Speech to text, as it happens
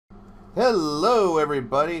Hello,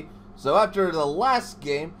 everybody. So after the last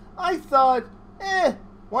game, I thought,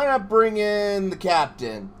 why not bring in the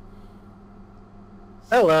captain?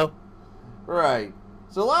 Hello. Right.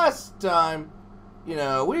 So last time,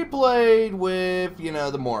 we played with,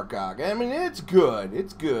 the Moorcock. I mean, it's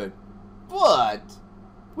good. But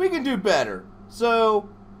we can do better. So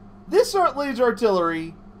this laser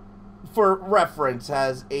artillery, for reference,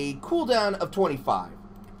 has a cooldown of 25.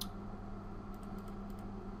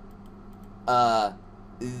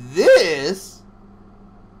 This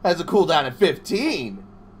has a cooldown of 15.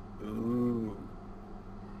 Ooh.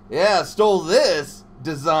 Yeah, stole this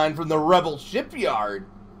design from the Rebel shipyard.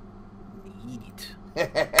 Neat.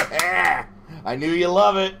 I knew you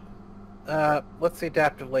love it. What's the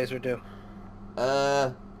adaptive laser do?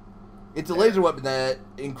 It's a laser weapon that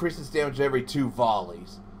increases damage every 2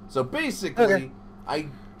 volleys. So basically, Okay. I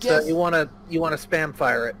guess So you wanna spam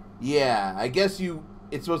fire it? yeah, I guess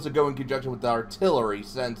it's supposed to go in conjunction with the artillery,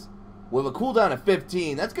 since with a cooldown of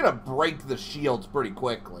 15, that's gonna break the shields pretty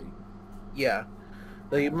quickly. Yeah.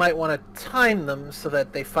 Though you might want to time them so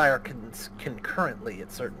that they fire concurrently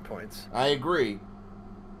at certain points. I agree.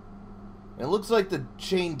 It looks like the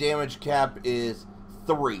chain damage cap is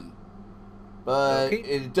 3. But Okay.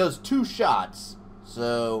 it does 2 shots.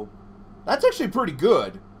 So that's actually pretty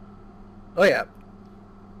good. Oh yeah.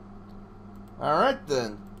 Alright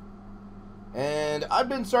then. And I've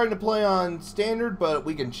been starting to play on standard, but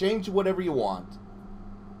we can change whatever you want.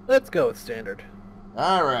 Let's go with standard.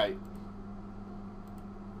 Alright.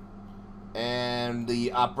 And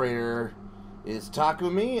the operator is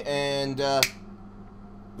Takumi, and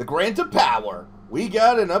the grant of power. We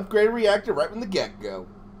got an upgraded reactor right from the get-go.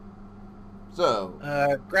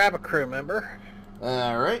 So, Grab a crew member.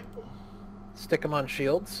 alright. Stick them on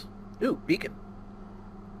shields. Ooh, beacon.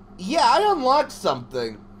 Yeah, I unlocked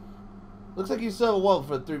something. Looks like you still have a wall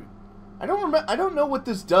for 3. I don't know what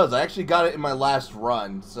this does. I actually got it in my last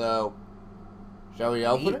run, so shall we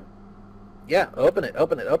open it? Yeah, open it.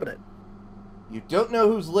 You don't know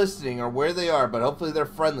who's listening or where they are, but hopefully they're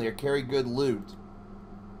friendly or carry good loot.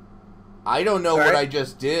 I don't know what I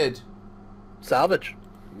just did. Salvage.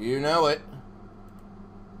 You know it.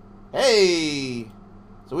 Hey!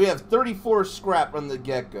 So we have 34 scrap from the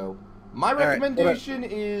get-go. My recommendation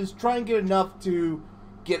is try and get enough to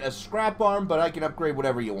get a scrap arm, but I can upgrade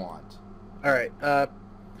whatever you want. Alright,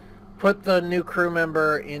 put the new crew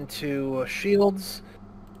member into shields.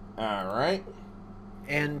 Alright.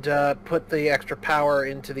 And put the extra power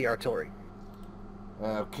into the artillery.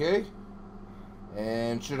 Okay.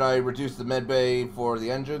 And should I reduce the med bay for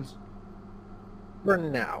the engines? For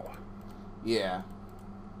now. Yeah.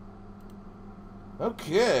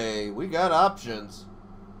 Okay, we got options.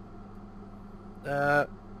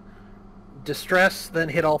 Distress, then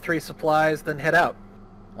hit all 3 supplies, then head out.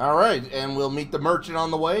 Alright, and we'll meet the merchant on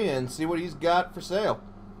the way and see what he's got for sale.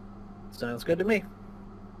 Sounds good to me.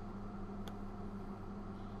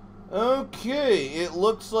 Okay, it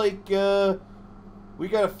looks like we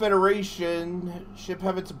got a Federation ship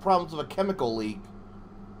having some problems with a chemical leak.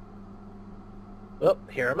 Oh,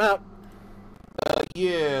 hear him out.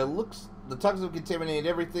 Yeah, looks the toxin contaminated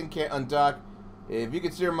everything, can't undock. If you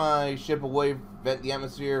could steer my ship away, vent the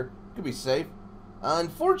atmosphere, could be safe.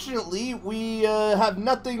 Unfortunately, we have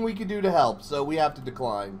nothing we can do to help, so we have to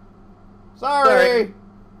decline. Sorry.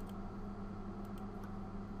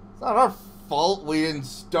 It's not our fault we didn't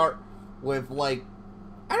start with, like,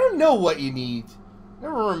 I don't know what you need.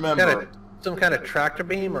 Never remember. Some kind of tractor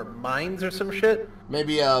beam or mines or some shit?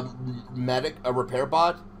 Maybe a repair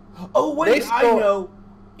bot? Oh, wait, I know.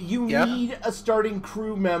 You need a starting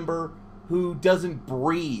crew member who doesn't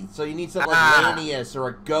breathe. So you need something like Lanius or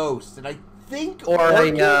a ghost. And I think... Or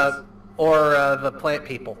the plant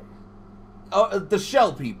people. Oh, the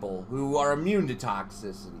shell people who are immune to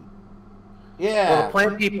toxicity. Yeah. Well, the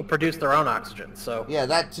plant people produce their own oxygen, so... Yeah,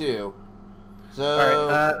 that too. So...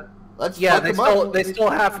 Alright, let's fuck them up. They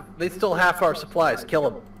still have our supplies. Kill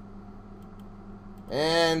them.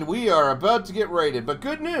 And we are about to get raided. But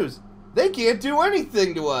good news, they can't do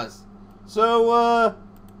anything to us. So,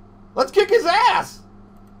 let's kick his ass.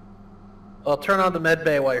 Well, turn on the med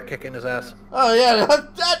bay while you're kicking his ass. Oh yeah,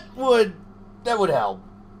 that would help.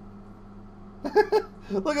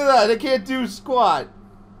 Look at that, they can't do squat.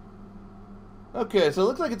 Okay, so it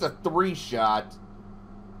looks like it's a 3-shot.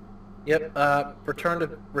 Yep. Return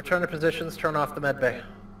to positions. Turn off the med bay.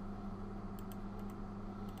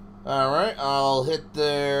 All right, I'll hit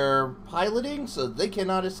their piloting so they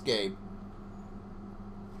cannot escape.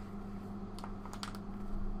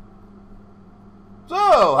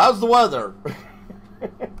 So, how's the weather?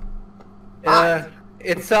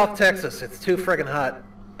 It's South Texas. It's too friggin' hot.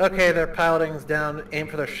 Okay, their piloting's down. Aim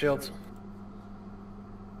for their shields.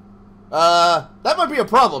 That might be a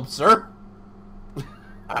problem, sir.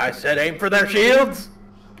 I said aim for their shields!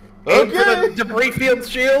 Okay. Aim for the debris field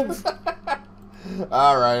shields!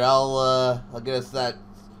 Alright, I'll get us that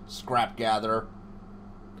scrap gatherer.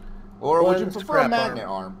 Or would you prefer a magnet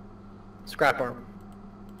arm? Scrap arm.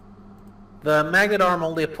 The magnet arm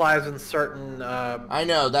only applies in certain, I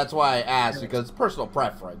know, that's why I asked, because it's personal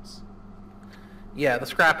preference. Yeah, the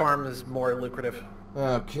scrap arm is more lucrative.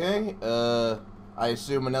 Okay, I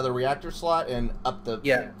assume another reactor slot and up the...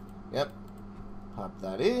 Yeah. Yep. Pop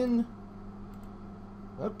that in.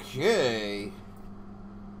 Okay.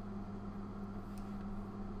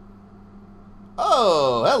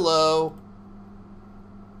 Oh, hello.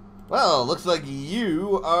 Well, looks like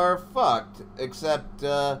you are fucked. Except,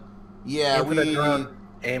 yeah, Aim for the drone.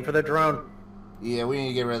 Aim for the drone. Yeah, we need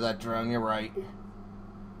to get rid of that drone, you're right.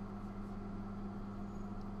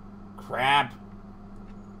 Crap.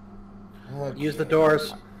 Okay. Use the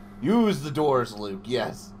doors. Use the doors, Luke,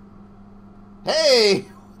 yes. Hey!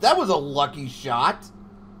 That was a lucky shot.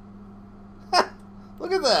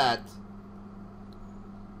 Look at that.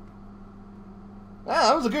 Ah,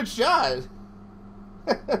 that was a good shot.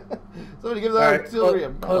 Somebody give that artillery a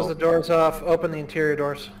medal. Close the doors off. Open the interior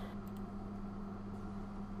doors.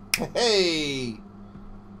 Hey!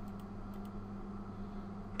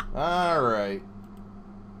 Alright.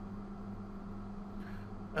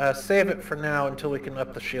 Save it for now until we can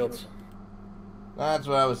up the shields. That's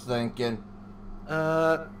what I was thinking.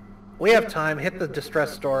 We have time. Hit the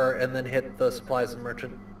distress store and then hit the supplies and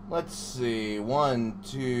merchant. Let's see. 1,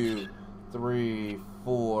 2, 3,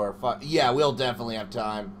 4, 5. Yeah, we'll definitely have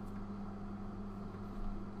time.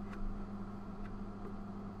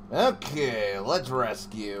 Okay, let's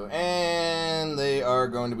rescue. And they are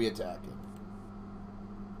going to be attacking.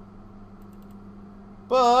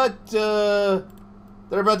 But, they're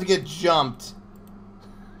about to get jumped.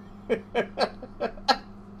 This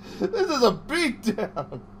is a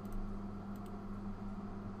beatdown.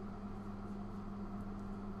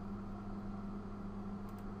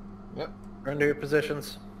 Yep. Run to your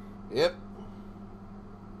positions. Yep.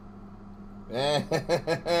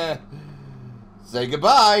 Say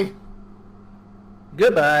goodbye.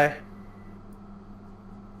 Goodbye.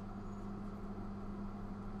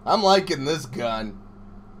 I'm liking this gun.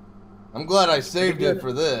 I'm glad I saved it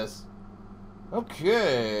for this.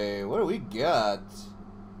 Okay, what do we got?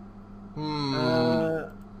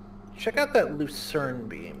 Check out that Lucerne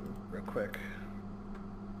beam real quick.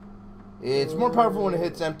 It's more powerful when it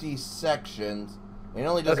hits empty sections. It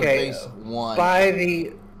only does a base 1.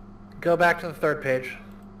 Go back to the third page.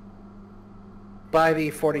 Buy the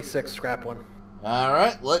 46 scrap one.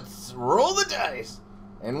 Alright, let's roll the dice.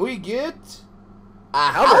 And we get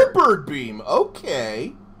a halberd beam.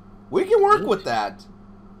 Okay. We can work with that.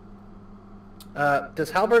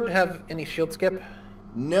 Does halberd have any shield skip?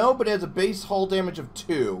 No, but it has a base hull damage of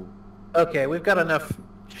 2. Okay, we've got enough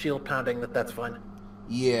shield pounding that's fine.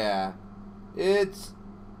 Yeah. It's...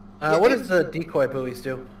 what does the decoy buoys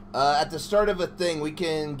do? At the start of a thing, we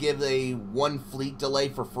can give a 1 fleet delay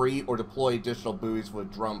for free or deploy additional buoys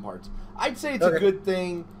with drum parts. I'd say it's a good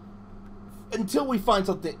thing until we find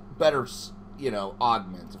something better, you know,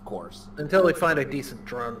 augments, of course. Until we find a decent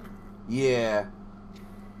drone. Yeah.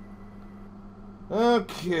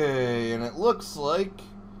 Okay, and it looks like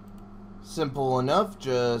simple enough.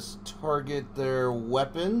 Just target their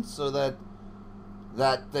weapons so that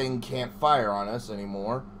that thing can't fire on us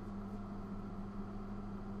anymore.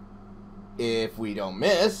 If we don't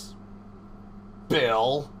miss,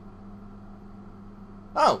 Bill.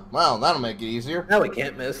 Oh, well, that'll make it easier. Now we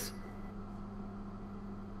can't miss.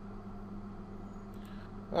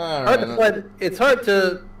 Alright. It's hard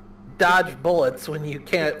to dodge bullets when you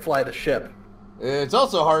can't fly the ship. It's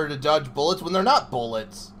also harder to dodge bullets when they're not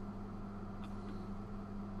bullets.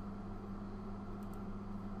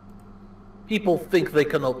 People think they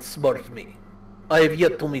can outsmart me. I have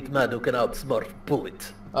yet to meet a man who can outsmart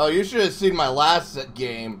bullets. Oh, you should have seen my last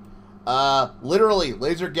game. Literally,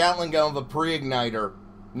 laser Gatling gun with a pre-igniter.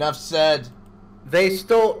 Enough said. They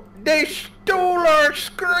stole our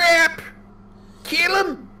scrap! Kill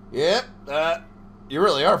him! Yep, you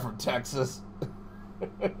really are from Texas.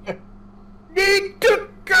 They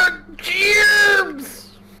took our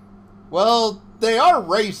gems! Well, they are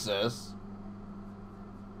racist.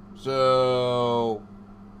 So...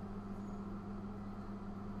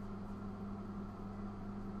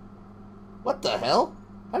 What the hell?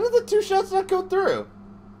 How did the 2 shots not go through?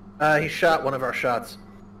 He shot one of our shots.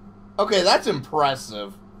 Okay, that's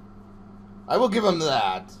impressive. I will give him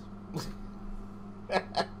that.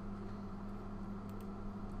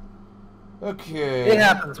 Okay. It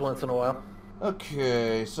happens once in a while.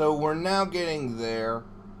 Okay, so we're now getting there.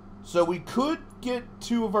 So we could get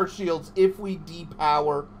 2 of our shields if we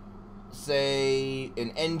depower, say,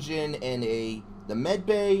 an engine and the med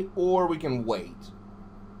bay, or we can wait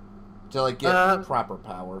till it get proper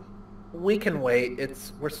power. We can wait.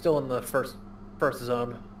 We're still in the first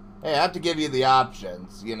zone. Hey, I have to give you the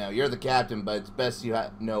options. You know, you're the captain, but it's best you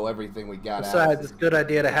know everything we got. Besides, it's a good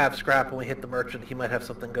idea to have Scrap when we hit the merchant. He might have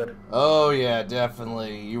something good. Oh yeah,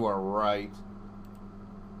 definitely. You are right.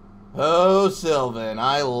 Oh, Sylvan,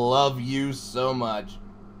 I love you so much.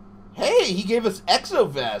 Hey, he gave us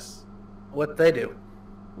exovests. What they do?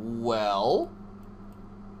 Well,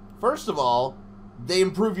 first of all, they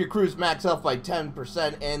improve your crew's max health by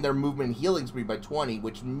 10% and their movement and healing speed by 20,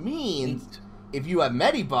 which means if you have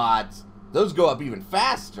Medibots, those go up even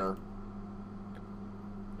faster.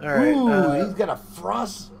 All right. Ooh, he's got a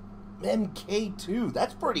Frost MK2.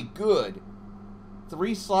 That's pretty good.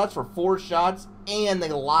 3 slots for 4 shots, and they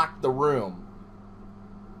lock the room.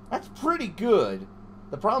 That's pretty good.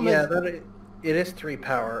 The problem is... Yeah, it is 3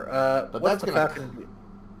 power. But what's the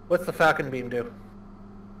Falcon Beam do?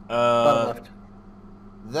 Bottom left.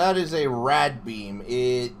 That is a rad beam.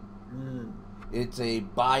 It's a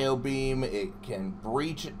bio beam. It can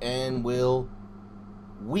breach and will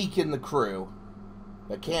weaken the crew.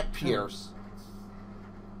 But can't pierce.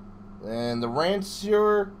 And the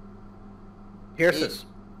Rancer... Pierces.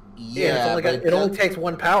 Yeah, it only takes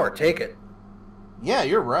 1 power. Take it. Yeah,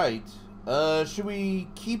 you're right. Should we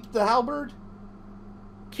keep the halberd?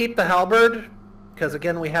 Keep the halberd, because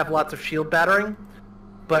again we have lots of shield battering.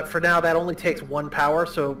 But for now, that only takes 1 power,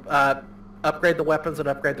 so upgrade the weapons and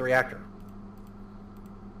upgrade the reactor.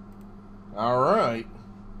 Alright.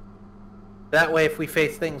 That way, if we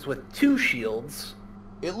face things with 2 shields...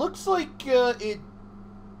 It looks like it...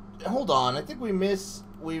 Hold on, I think we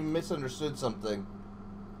misunderstood something.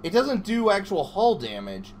 It doesn't do actual hull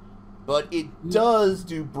damage, but it does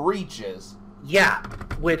do breaches. Yeah,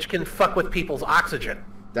 which can fuck with people's oxygen.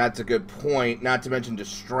 That's a good point, not to mention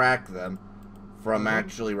distract them from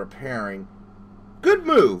actually repairing. Good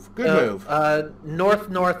move, good move.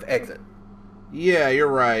 North exit. Yeah, you're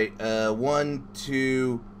right. 1,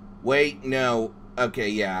 2... Wait, no. Okay,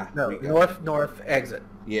 yeah. No, north exit.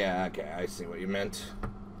 Yeah, okay, I see what you meant.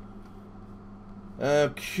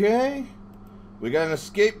 Okay. We got an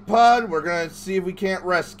escape pod. We're gonna see if we can't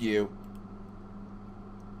rescue.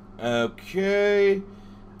 Okay.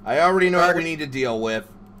 I already know what we need to deal with.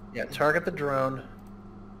 Yeah, target the drone.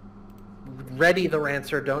 Ready the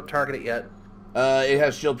Rancer. Don't target it yet. It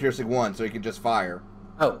has shield piercing 1, so it can just fire.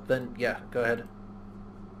 Oh, then, yeah, go ahead.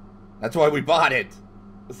 That's why we bought it.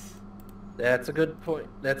 That's a good point.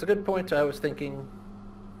 That's a good point. I was thinking...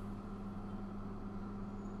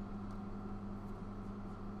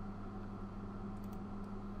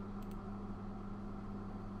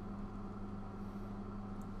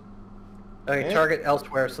 Okay, target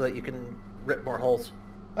elsewhere so that you can rip more holes.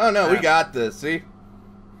 Oh no, we got this, see?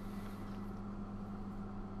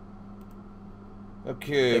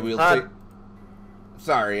 Okay, we'll take...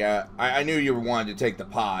 Sorry, I knew you wanted to take the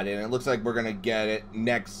pod, and it looks like we're gonna get it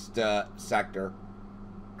next sector.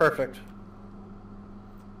 Perfect.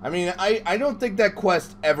 I mean, I don't think that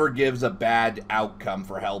quest ever gives a bad outcome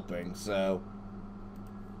for helping, so...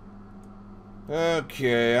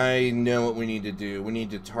 Okay, I know what we need to do. We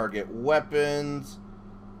need to target weapons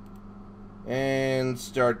and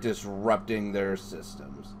start disrupting their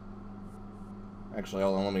systems. Actually,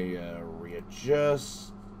 hold on, let me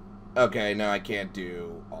readjust. Okay, no, I can't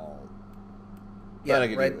do all. Yeah,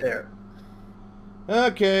 right there.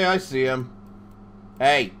 Okay, I see him.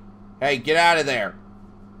 Hey, get out of there.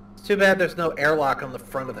 It's too bad there's no airlock on the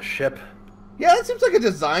front of the ship. Yeah, that seems like a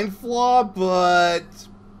design flaw, but...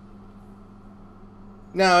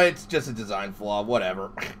 No, it's just a design flaw,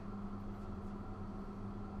 whatever.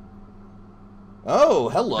 Oh,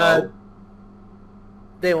 hello.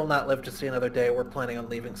 They will not live to see another day. We're planning on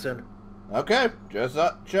leaving soon. Okay, just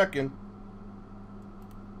checking.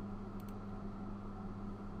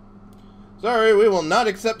 Sorry, we will not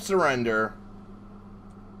accept surrender.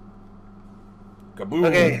 Kaboom.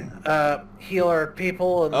 Okay, heal our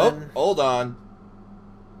people and then... hold on.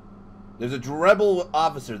 There's a rebel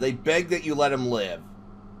officer. They beg that you let him live.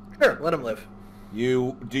 Sure, let him live. Do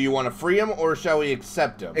you want to free him, or shall we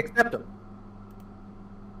accept him? Accept him.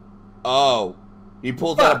 Oh, he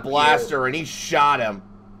pulled out a blaster and he shot him.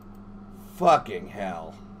 Fucking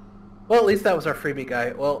hell. Well, at least that was our freebie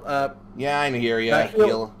guy. Well, yeah, I hear ya.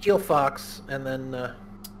 Heal Fox, and then,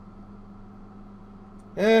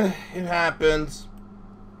 it happens.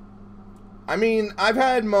 I mean, I've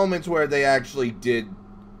had moments where they actually did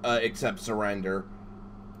accept surrender.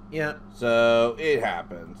 Yeah. So, it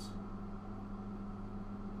happens.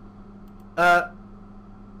 As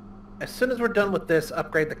soon as we're done with this,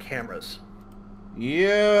 upgrade the cameras.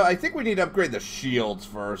 Yeah, I think we need to upgrade the shields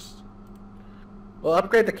first. Well,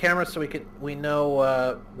 upgrade the cameras so we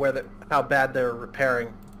know how bad they're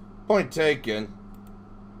repairing. Point taken.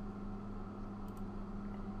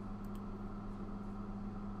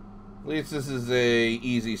 At least this is a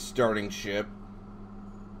easy starting ship.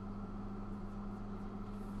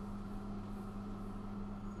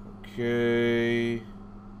 Okay.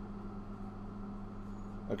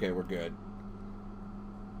 Okay, we're good.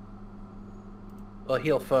 Well,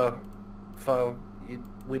 heal foe.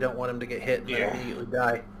 We don't want him to get hit and then immediately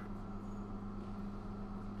die.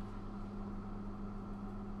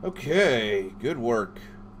 Okay, good work.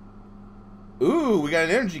 Ooh, we got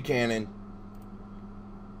an energy cannon.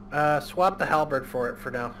 Swap the halberd for it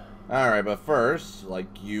for now. Alright, but first,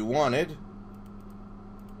 like you wanted.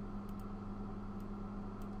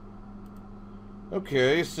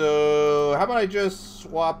 Okay, so how about I just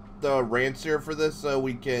swap the Rancier for this so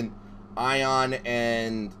we can ion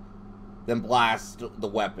and then blast the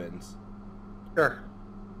weapons? Sure.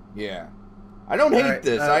 Yeah. I don't hate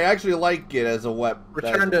this. I actually like it as a weapon.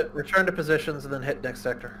 Return to positions and then hit next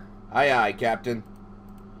sector. Aye, aye, Captain.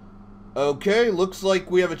 Okay, looks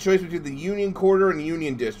like we have a choice between the Union Quarter and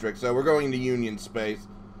Union District, so we're going into Union space.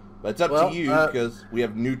 But it's up to you, because we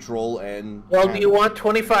have neutral and... Well, do you want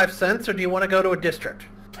 25 cents, or do you want to go to a district?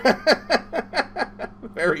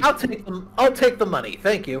 I'll take the money,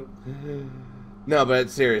 thank you. No,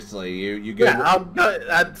 but seriously, you go... Yeah,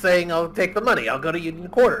 I'm saying I'll take the money. I'll go to Union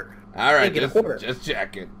Quarter. Alright, just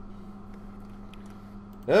checking.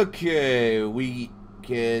 Okay, we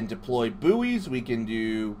can deploy buoys, we can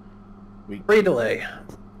do... Free delay.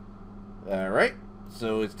 Alright,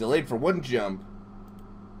 so it's delayed for one jump.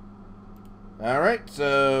 Alright,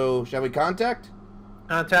 so shall we contact?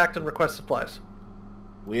 Contact and request supplies.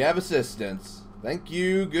 We have assistance. Thank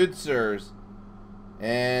you, good sirs.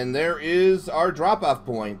 And there is our drop-off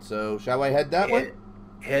point, so shall I head that way?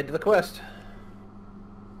 Head to the quest.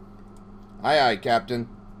 Aye, aye, Captain.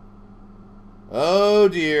 Oh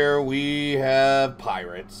dear, we have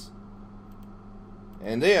pirates.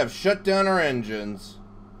 And they have shut down our engines.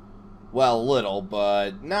 Well, little,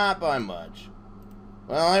 but not by much.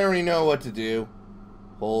 Well, I already know what to do.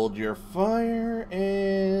 Hold your fire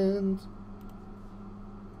and...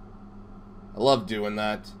 I love doing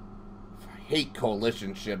that. I hate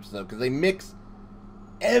coalition ships, though, because they mix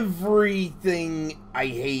everything I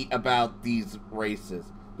hate about these races.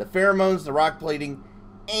 The pheromones, the rock plating,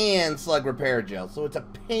 and slug repair gel. So it's a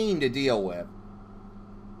pain to deal with.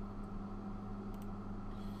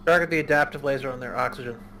 Target the adaptive laser on their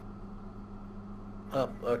oxygen. Oh,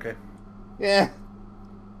 okay. Yeah.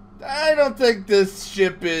 I don't think this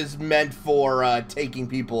ship is meant for taking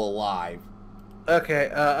people alive. Okay,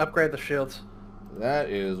 upgrade the shields. That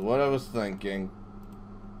is what I was thinking.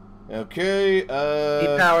 Okay,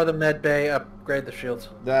 depower the med bay, upgrade the shields.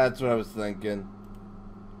 That's what I was thinking.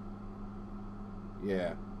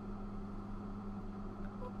 Yeah.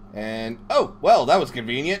 And, oh, well, that was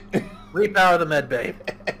convenient. Repower the med bay.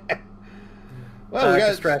 Well, we got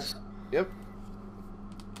distress. Yep.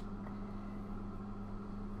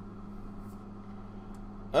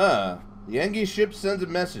 The Engi ship sends a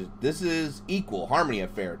message. This is equal harmony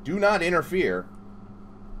affair. Do not interfere.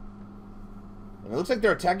 And it looks like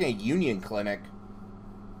they're attacking a Union clinic.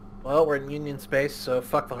 Well, we're in Union space, so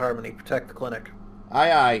fuck the harmony. Protect the clinic.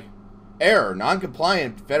 Aye, aye. Error.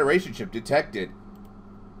 Non-compliant Federation ship detected.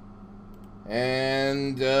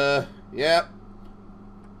 And, yep.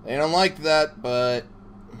 They don't like that, but...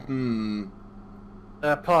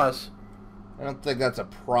 Pause. I don't think that's a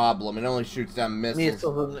problem. It only shoots down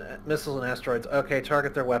missiles. Missiles and asteroids. Okay,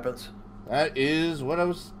 target their weapons. That is what I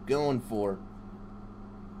was going for.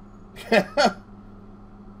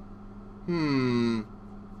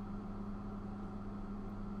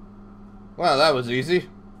 Well, that was easy.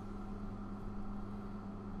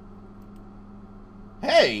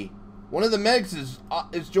 Hey! One of the Megs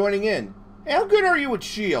is joining in. Hey, how good are you with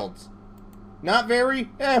shields? Not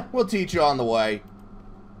very? We'll teach you on the way.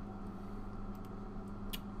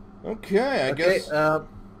 Okay, I guess...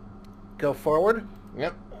 go forward.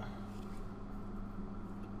 Yep.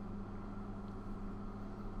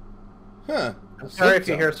 Huh. I'm sorry if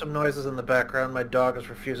you hear some noises in the background. My dog is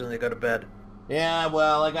refusing to go to bed. Yeah,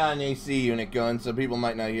 well, I got an AC unit going, so people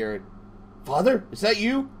might not hear it. Father, is that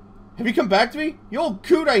you? Have you come back to me? You old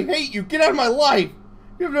coot, I hate you. Get out of my life.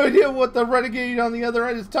 You have no idea what the renegade on the other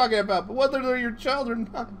end is talking about, but whether they're your child or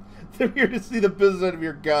not, they're here to see the business out of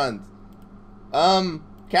your guns.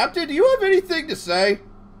 Captain, do you have anything to say?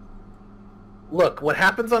 Look, what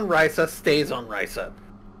happens on Risa stays on Risa.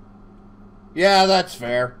 Yeah, that's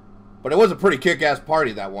fair. But it was a pretty kick-ass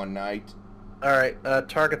party that one night. Alright,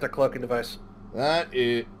 target their cloaking device. That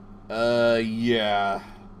is... yeah.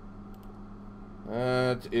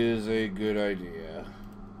 That is a good idea.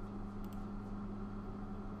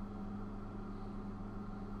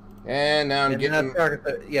 And now I'm getting...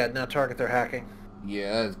 now target their hacking.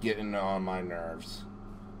 Yeah, that's getting on my nerves.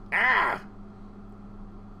 Ah!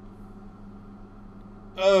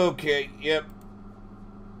 Okay, yep.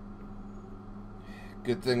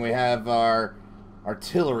 Good thing we have our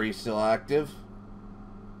artillery still active.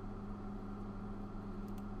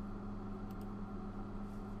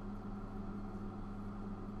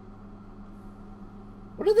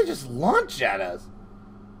 What did they just launch at us?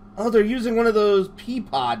 Oh, they're using one of those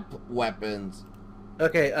P-pod weapons.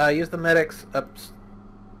 Okay, use the medics up.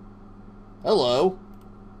 Hello.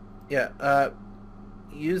 Yeah,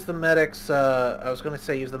 use the medics, I was going to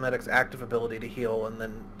say use the medics' active ability to heal and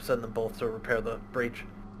then send them both to repair the breach.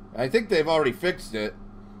 I think they've already fixed it.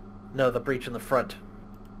 No, the breach in the front.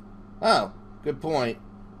 Oh, good point.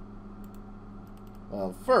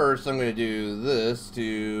 Well, first I'm going to do this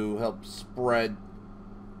to help spread.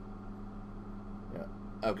 Yeah.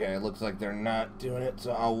 Okay, it looks like they're not doing it,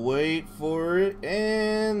 so I'll wait for it,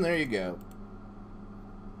 and there you go.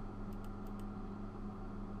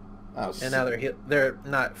 Oh, and now they're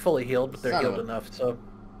not fully healed, but they're healed enough, so...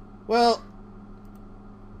 Well,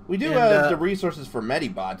 we do have the resources for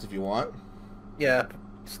Medibots if you want. Yeah,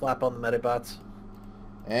 slap on the Medibots.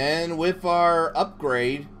 And with our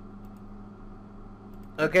upgrade...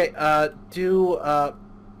 Okay,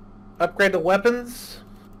 upgrade the weapons.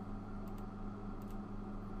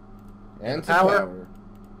 And some power.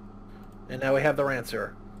 And now we have the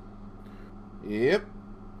Rancer. Yep.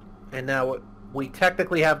 And now we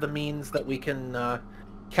technically have the means that we can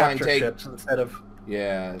capture ships instead of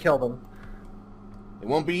kill them. It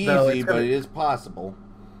won't be easy, but it is possible.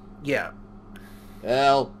 Yeah.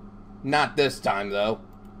 Well, not this time, though.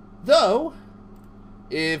 Though,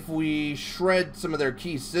 if we shred some of their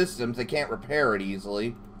key systems, they can't repair it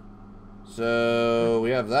easily. So,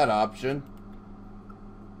 we have that option.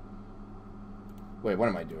 Wait, what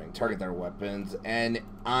am I doing? Target their weapons and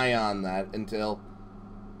ion that until...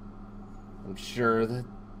 I'm sure that...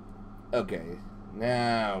 Okay,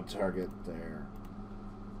 now target there.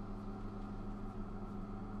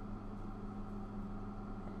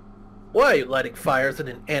 Why are you lighting fires in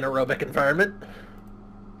an anaerobic environment?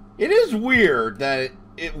 It is weird that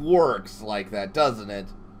it works like that, doesn't it?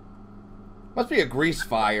 Must be a grease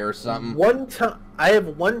fire or something. I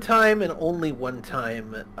have one time and only one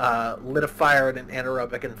time lit a fire in an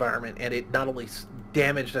anaerobic environment, and it not only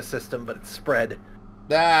damaged a system, but it spread.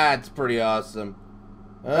 That's pretty awesome.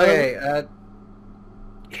 Okay,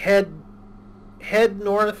 head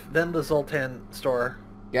north, then the Zoltan store.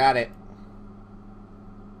 Got it.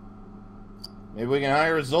 Maybe we can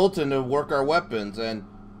hire Zoltan to work our weapons and...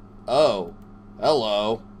 Oh.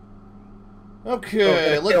 Hello.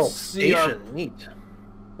 Okay, let's see Neat.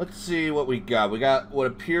 Let's see what we got. We got what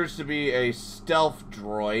appears to be a stealth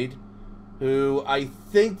droid, who I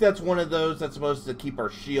think that's one of those that's supposed to keep our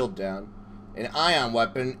shield down. An ion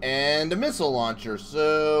weapon, and a missile launcher,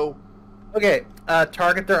 so... Okay,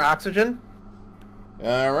 target their oxygen.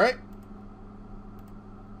 Alright.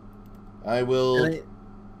 I will...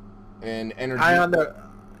 And energy...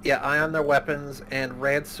 Ion their weapons, and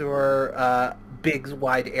Rancer big,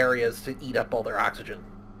 wide areas to eat up all their oxygen.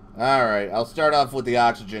 Alright, I'll start off with the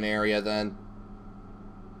oxygen area, then.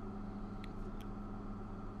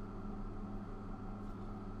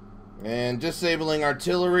 And disabling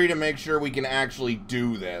artillery to make sure we can actually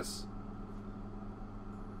do this.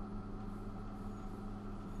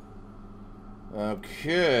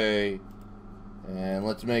 Okay. And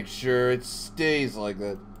let's make sure it stays like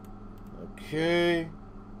that. Okay.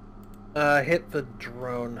 Hit the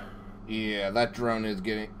drone. Yeah, that drone is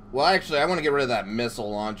getting... Well, actually, I want to get rid of that missile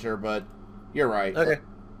launcher, but you're right. Okay.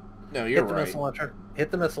 No, you're right. Hit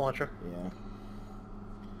the missile launcher. Yeah.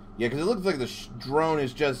 Yeah, because it looks like the drone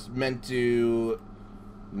is just meant to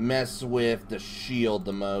mess with the shield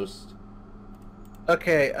the most.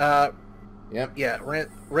 Okay, Yep. Yeah,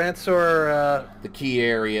 Rancer, the key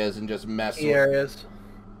areas and just mess with... areas.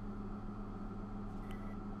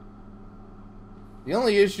 The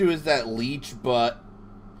only issue is that leech, but...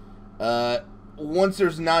 once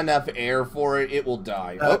there's not enough air for it, it will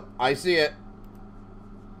die. Oh, I see it.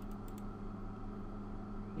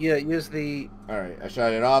 Yeah, use the... Alright, I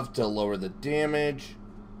shot it off to lower the damage.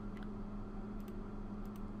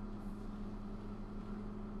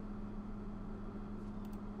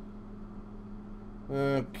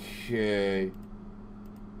 Okay.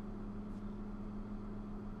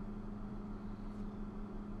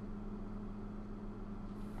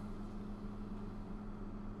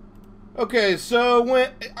 Okay, so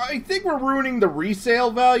I think we're ruining the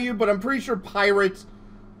resale value, but I'm pretty sure pirates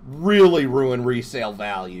really ruin resale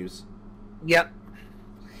values. Yep.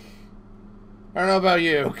 I don't know about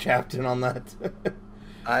you, Captain, on that.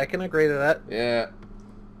 I can agree to that. Yeah.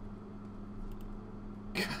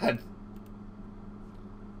 God.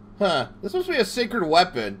 Huh. This must be a sacred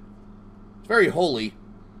weapon. It's very holy.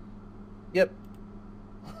 Yep.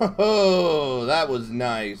 Oh, that was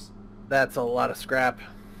nice. That's a lot of scrap.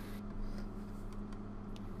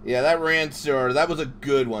 Yeah, that Rancer, that was a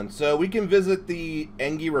good one. So we can visit the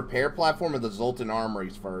Engi repair platform or the Zoltan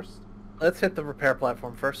Armories first. Let's hit the repair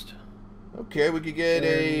platform first. Okay, we could get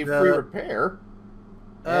a free repair.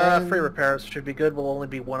 Free repairs should be good. We'll only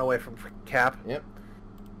be one away from cap. Yep.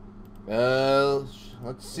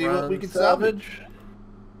 Let's see what we can salvage.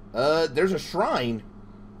 There's a shrine.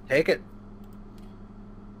 Take it.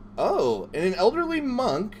 Oh, and an elderly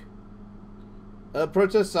monk.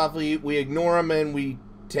 Protest softly. We ignore him and we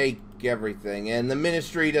take everything. And the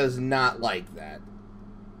ministry does not like that.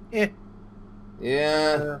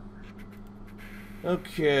 Yeah.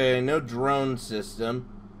 Okay, no drone system.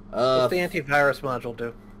 What's the antivirus module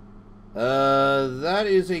do? That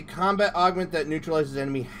is a combat augment that neutralizes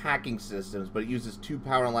enemy hacking systems, but it uses 2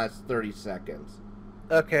 power and lasts 30 seconds.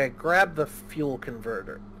 Okay, grab the fuel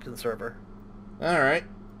conserver. Alright.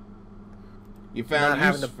 You found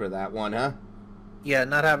use for that one, huh? Yeah,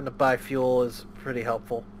 not having to buy fuel is pretty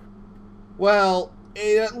helpful. Well,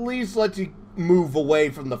 it at least lets you move away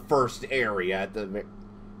from the first area at the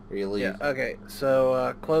very least. Yeah, okay,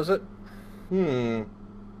 so close it.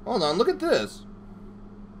 Hold on, look at this.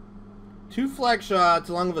 2 flak shots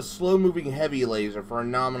along with a slow-moving heavy laser for a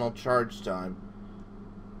nominal charge time.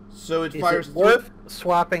 So it fires... Is it worth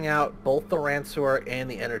swapping out both the Rancer and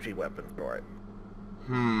the energy weapon for it?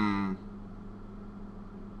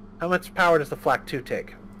 How much power does the flak 2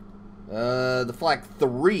 take? The flak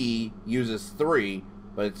 3 uses 3,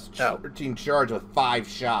 but it's charging charge with 5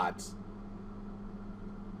 shots.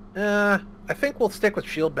 I think we'll stick with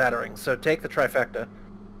shield battering, so take the trifecta.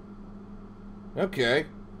 Okay.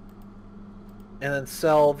 And then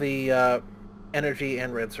sell the energy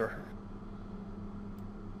and Rancer.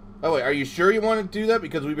 Oh wait, are you sure you want to do that?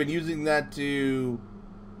 Because we've been using that to,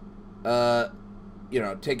 you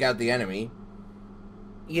know, take out the enemy.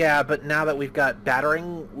 Yeah, but now that we've got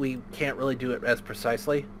battering, we can't really do it as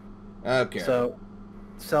precisely. Okay. So,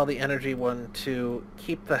 sell the energy one to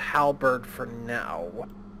keep the halberd for now.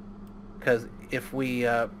 Because if we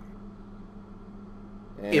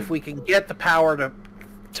can get the power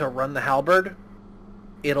to run the halberd,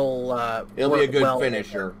 it'll be a good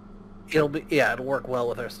finisher. It'll work well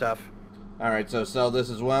with our stuff. All right, so sell this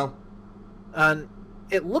as well.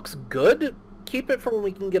 It looks good. Keep it for when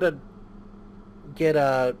we can get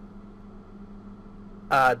a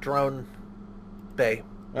drone bay.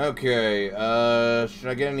 Okay. Should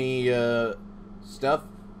I get any stuff?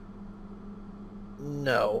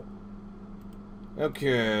 No.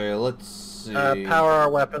 Okay, let's see. Power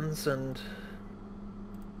our weapons and...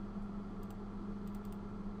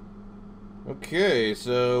 Okay,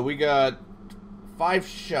 so we got 5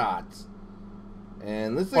 shots.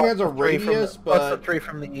 And this thing has a radius, but... Plus the 3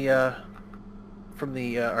 from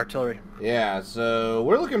the artillery. Yeah, so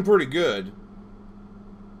we're looking pretty good.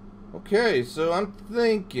 Okay, so I'm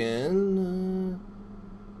thinking...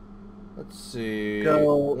 let's see.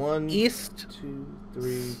 Go 1, east. 2,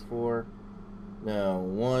 3, 4... No,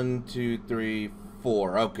 1, 2, 3,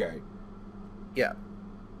 4. Okay. Yeah.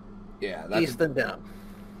 Yeah, that's... East and down.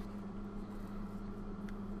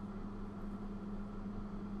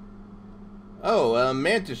 Oh,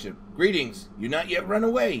 Mantis ship. Greetings. You not yet run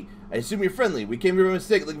away. I assume you're friendly. We came here by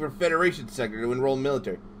mistake looking for a Federation sector to enroll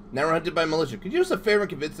military. Now we're hunted by militia. Could you do us a favor and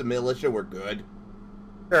convince the militia we're good?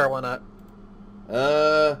 Sure, why not?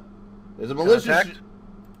 There's a militia...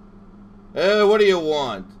 what do you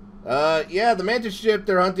want? Yeah, the Mantis ship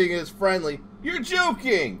they're hunting is friendly. You're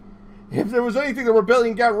joking! If there was anything the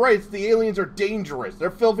rebellion got right, it's the aliens are dangerous.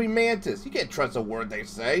 They're filthy mantis. You can't trust a word they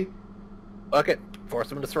say. Fuck it. Force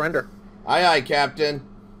them to surrender. Aye, aye, Captain.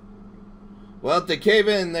 Well, if they cave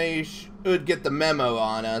in, they should get the memo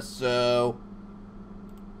on us, so...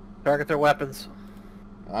 Target their weapons.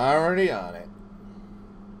 Already on it.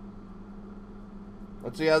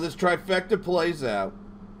 Let's see how this trifecta plays out.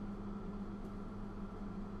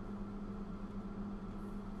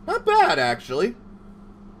 Not bad, actually.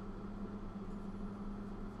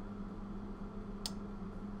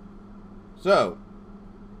 So,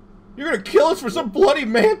 You're gonna kill us for some bloody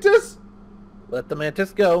mantis? Let the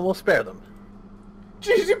mantis go and we'll spare them.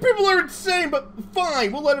 Jeez, you people are insane, but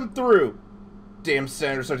fine, we'll let them through. Damn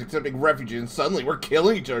senators starts accepting refugees and suddenly we're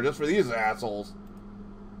killing each other just for these assholes.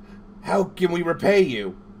 How can we repay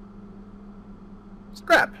you?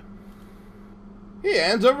 Scrap. He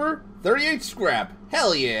hands over 38 scrap.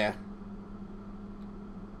 Hell yeah.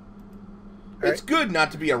 It's good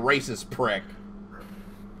not to be a racist prick.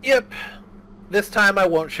 Yep. This time I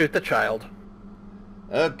won't shoot the child.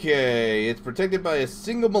 Okay, it's protected by a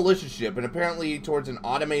single militia ship and apparently towards an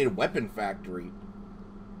automated weapon factory.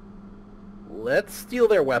 Let's steal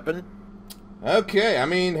their weapon. Okay, I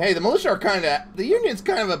mean, hey, the militia are the Union's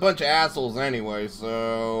kind of a bunch of assholes anyway,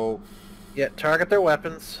 so... Yeah, target their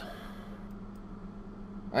weapons.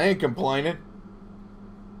 I ain't complaining.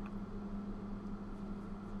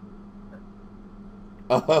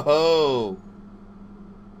 Oh.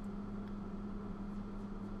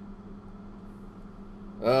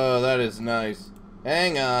 Oh, that is nice.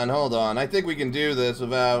 Hang on, hold on. I think we can do this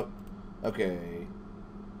without... Okay.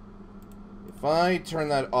 If I turn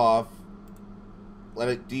that off, let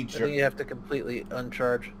it decharge. I think you have to completely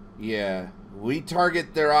uncharge. Yeah. We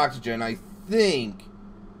target their oxygen. I think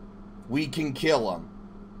we can kill them.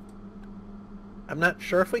 I'm not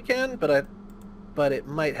sure if we can, but it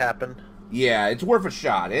might happen. Yeah, it's worth a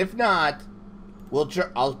shot. If not,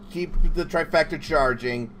 I'll keep the trifecta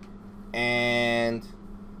charging, and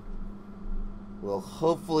we'll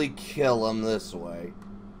hopefully kill them this way.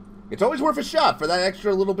 It's always worth a shot for that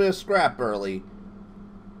extra little bit of scrap early.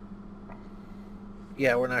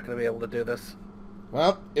 Yeah, we're not going to be able to do this.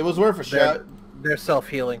 Well, it was worth a shot. They're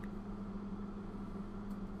self-healing.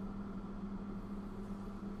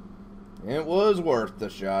 It was worth the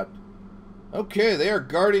shot. Okay, they are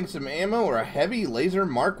guarding some ammo or a heavy laser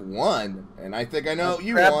Mark 1. And I think I know what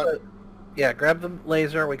you want. Yeah, grab the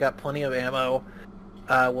laser. We got plenty of ammo.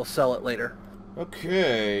 We'll sell it later.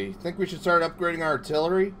 Okay, think we should start upgrading our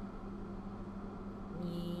artillery?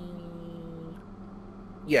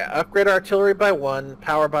 Yeah, upgrade artillery by 1,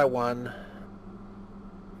 power by 1.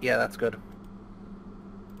 Yeah, that's good.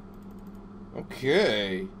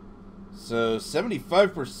 Okay. So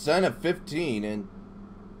 75% of 15, and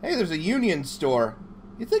hey, there's a Union store.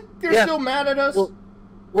 You think they're still mad at us? We'll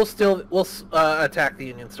attack the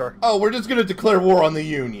Union store. Oh, we're just gonna declare war on the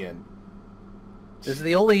Union. This is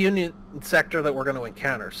the only Union sector that we're going to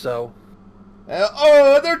encounter, so...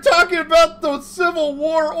 oh, they're talking about the Civil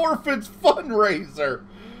War Orphans fundraiser.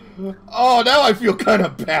 Oh, now I feel kind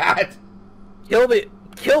of bad.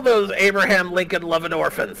 Kill those Abraham Lincoln loving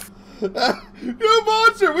orphans. You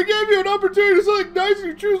monster! We gave you an opportunity to something nice and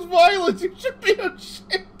you choose violence. You should be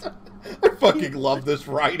ashamed. I fucking love this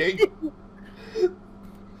writing.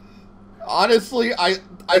 Honestly,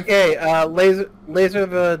 Okay, laser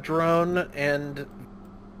the drone and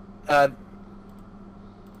the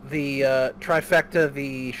trifecta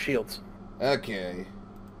the shields. Okay.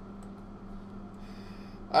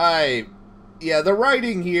 Yeah, the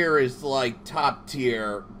writing here is like top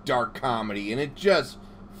tier dark comedy, and it just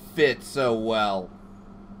fits so well.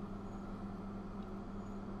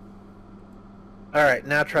 Alright,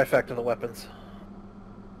 now trifecta the weapons.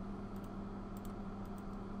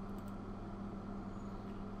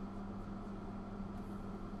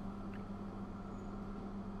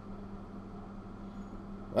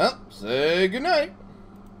 Well, say goodnight.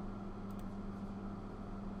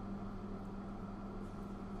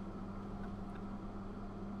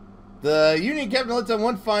 The Union captain lets on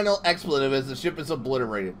one final expletive as the ship is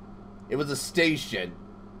obliterated. It was a station.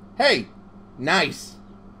 Hey, nice.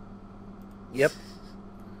 Yep.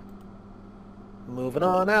 Moving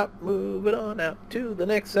on out to the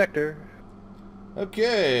next sector.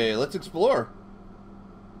 Okay, let's explore.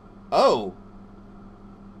 Oh.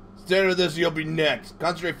 Instead of this, you'll be next.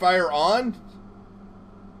 Concentrate fire on?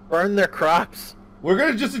 Burn their crops. We're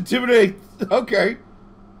gonna just intimidate. Okay.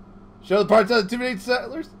 Show the parts that intimidate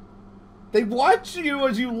settlers? They watch you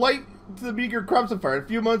as you light the meager crops on fire. In a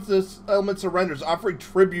few months, this element surrenders, offering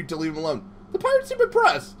tribute to leave them alone. The pirates seem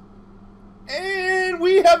impressed. And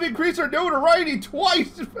we have increased our notoriety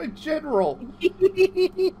twice by general.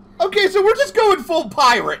 Okay, so we're just going full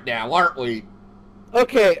pirate now, aren't we?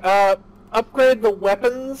 Okay, upgrade the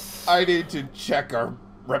weapons. I need to check our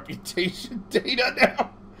reputation data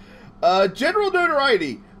now. General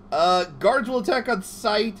notoriety. Guards will attack on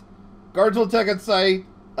sight. Guards will attack on sight.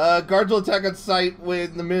 Guards will attack on sight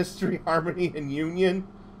with the Ministry, Harmony, and Union.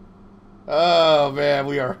 Oh man,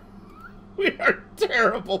 we are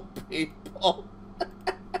terrible people.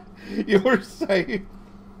 You were saying.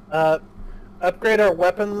 Upgrade our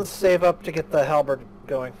weapons. Save up to get the halberd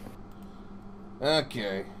going.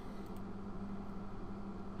 Okay.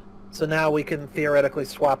 So now we can theoretically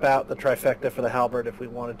swap out the trifecta for the halberd if we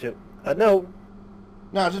wanted to. No.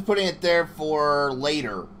 No, just putting it there for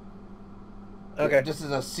later. Okay. Just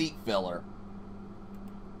as a seat filler.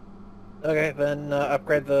 Okay, then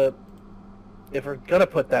upgrade the... If we're going to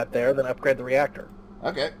put that there, then upgrade the reactor.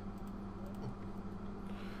 Okay.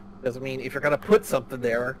 Because, I mean, if you're going to put something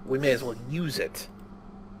there, we may as well use it.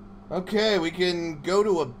 Okay, we can go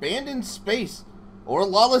to abandoned space or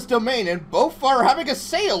lawless domain, and both are having a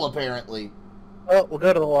sale, apparently. Oh, we'll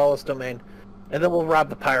go to the lawless domain, and then we'll rob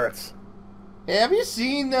the pirates. Hey, have you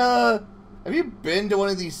seen, have you been to one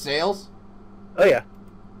of these sales? Oh, yeah.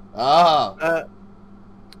 Ah.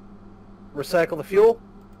 Recycle the fuel?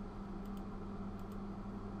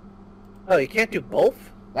 Oh, you can't do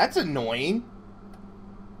both? That's annoying.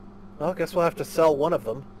 Well, I guess we'll have to sell one of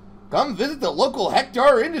them. Come visit the local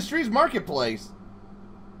Hector Industries Marketplace.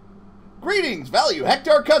 Greetings, value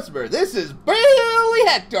Hector customer. This is Billy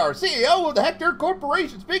Hector, CEO of the Hector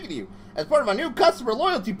Corporation, speaking to you. As part of our new customer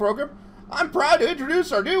loyalty program, I'm proud to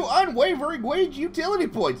introduce our new unwavering wage utility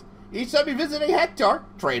points. Each time you visit a Hector,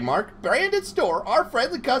 trademark, branded store, our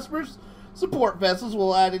friendly customers support vessels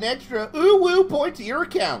will add an extra ooh-woo point to your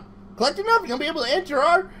account. Collect enough, you'll be able to enter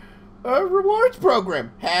our rewards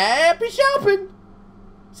program. Happy shopping!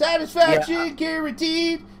 Satisfaction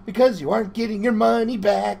guaranteed because you aren't getting your money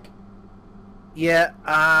back. Yeah,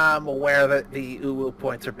 I'm aware that the uwu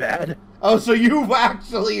points are bad. Oh, so you've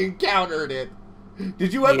actually encountered it.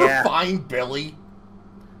 Did you ever find Billy?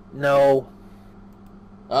 No.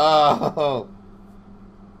 Oh.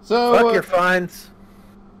 So... Fuck your fines.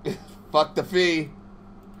 Fuck the fee.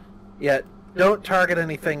 Yeah, don't target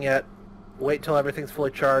anything yet. Wait till everything's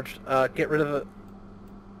fully charged. Get rid of the...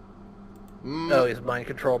 Oh, he's mind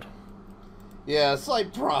controlled. Yeah,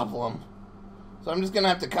 slight problem. So I'm just gonna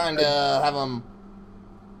have to kind of have him...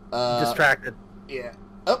 distracted. Yeah.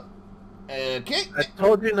 Oh. Okay. I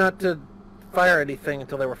told you not to fire anything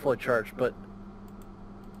until they were fully charged, but...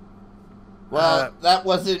 Well, that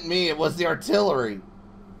wasn't me. It was the artillery.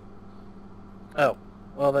 Oh.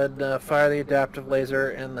 Well, then fire the adaptive laser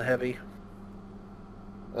and the heavy.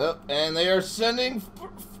 Oh, and they are sending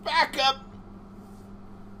backup.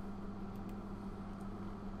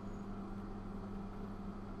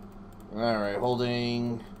 Alright,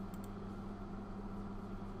 holding.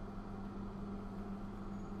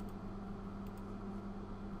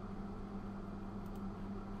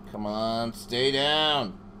 Come on, stay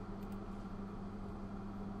down.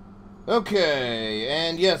 Okay,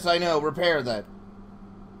 and yes, I know, repair that.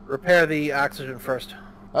 Repair the oxygen first.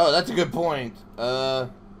 Oh, that's a good point.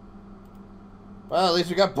 Well, at least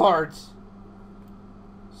we got parts.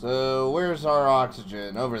 So, where's our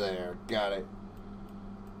oxygen? Over there. Got it.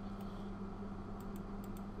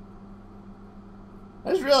 I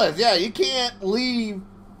just realized, yeah, you can't leave.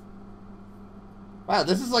 Wow,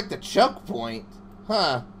 this is like the choke point.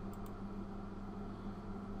 Huh.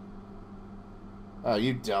 Oh,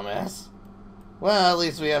 you dumbass. Well, at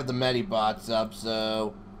least we have the Medibots up,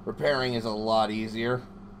 so repairing is a lot easier.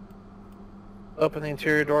 Open the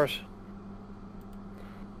interior doors.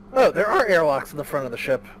 Oh, there are airlocks in the front of the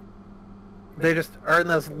ship. They just are in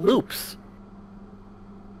those loops.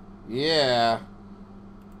 Yeah.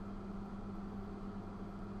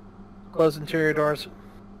 Close interior doors.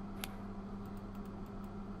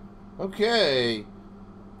 Okay.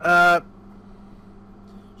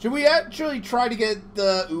 Should we actually try to get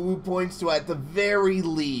the UU points to, at the very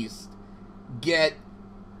least, get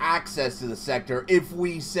access to the sector if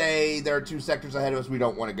we say there are 2 sectors ahead of us we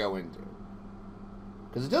don't want to go into?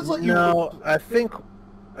 Because it does let you... No, I think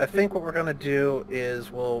what we're gonna do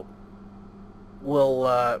is we'll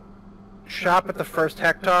shop at the first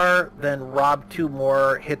hectare, then rob 2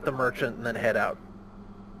 more, hit the merchant, and then head out.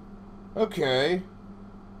 Okay.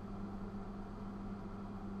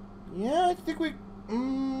 Yeah, I think we...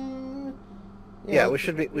 yeah, we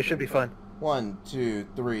should be fine. 1, 2,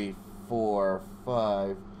 3, 4,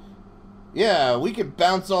 5. Yeah, we could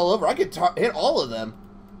bounce all over. I could hit all of them.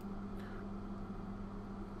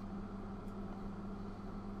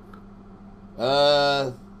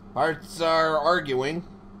 Hearts are arguing.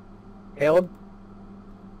 Caleb?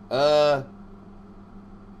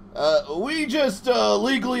 We just,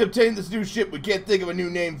 legally obtained this new ship. We can't think of a new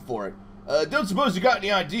name for it. Don't suppose you got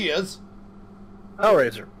any ideas?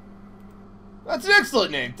 Hellraiser. That's an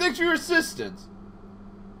excellent name. Thanks for your assistance.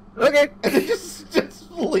 Okay. And then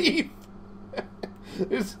just leave.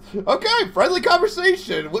 Okay, friendly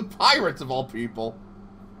conversation with pirates of all people.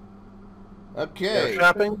 Okay. Go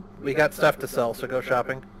shopping? We got stuff to sell, so go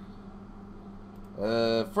shopping.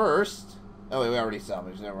 First... Oh, wait, we already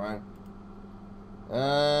salvaged. Never mind.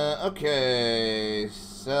 Okay...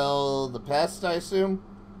 Sell the pest, I assume?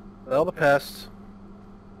 Sell the pest.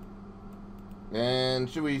 And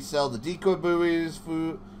should we sell the decoy buoys,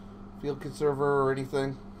 field conserver, or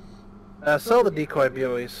anything? Sell the decoy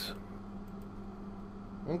buoys.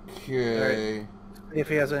 Okay. Right. See if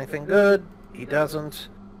he has anything good. He doesn't.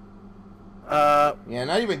 Yeah,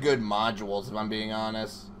 not even good modules, if I'm being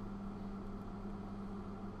honest.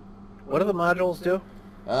 What do the modules do?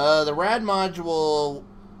 The rad module,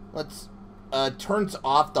 turns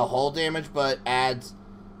off the hull damage, but adds,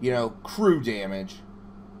 crew damage.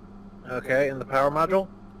 Okay, and the power module?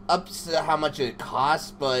 Ups to how much it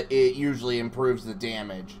costs, but it usually improves the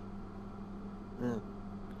damage.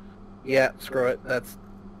 Yeah, screw it. That's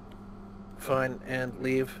fine. And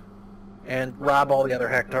leave. And rob all the other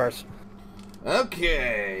hectares.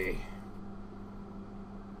 Okay.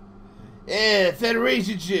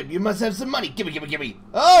 Federation ship, you must have some money. Gimme.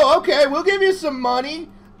 Oh, okay, we'll give you some money.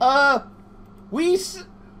 We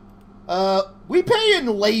pay in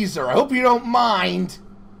laser. I hope you don't mind.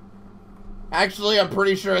 Actually, I'm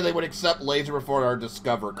pretty sure they would accept laser before our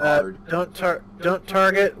Discover card. Don't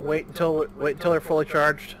target. Wait until they're fully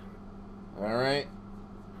charged. All right.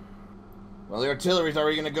 Well, the artillery's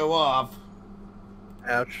already gonna go off.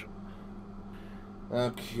 Ouch.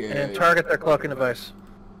 Okay. And target their cloaking device.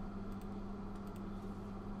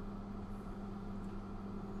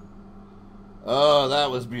 Oh,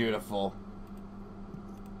 that was beautiful.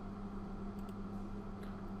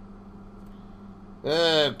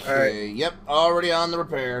 Okay, right. Yep, already on the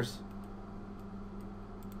repairs.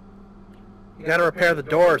 You gotta repair the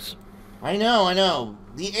doors. I know.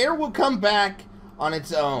 The air will come back on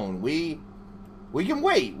its own. We can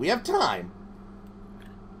wait. We have time.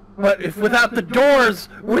 But if without the doors,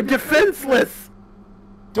 we're defenseless!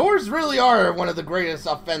 Doors really are one of the greatest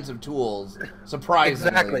offensive tools, surprisingly.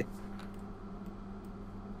 Exactly.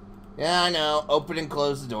 Yeah, I know. Open and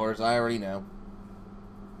close the doors. I already know.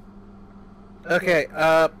 Okay,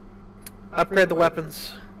 upgrade the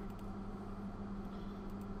weapons.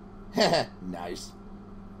 Nice.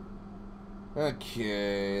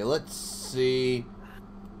 Okay, let's see.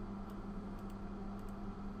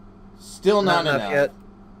 Still not enough yet.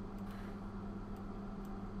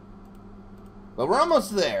 But we're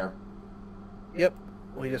almost there. Yep,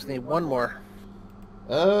 we just need one more.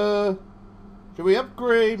 Should we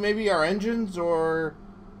upgrade maybe our engines or...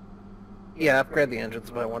 Yeah, upgrade the engines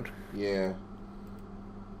by one. Yeah.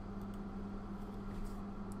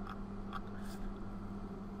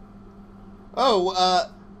 Oh,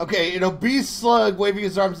 okay, an obese slug waving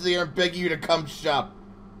his arms in the air and begging you to come shop.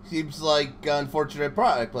 Seems like unfortunate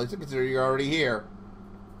product place, considering you're already here.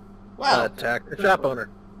 Wow. Attack the shop owner.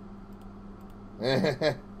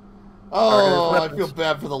 Oh, I feel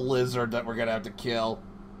bad for the lizard that we're gonna have to kill.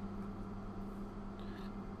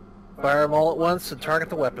 Fire them all at once and target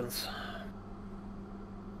the weapons.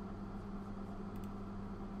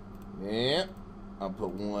 Yep. I'll put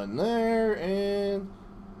one there and...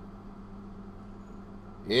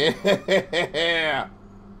 Yeah!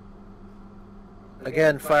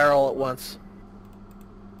 Again, fire all at once.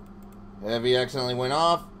 Heavy accidentally went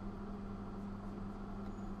off.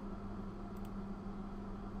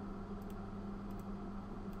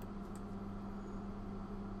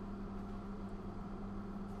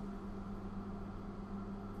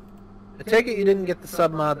 I take it you didn't get the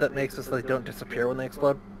sub-mod that makes it so they don't disappear when they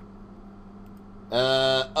explode?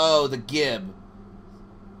 Oh, the Gib.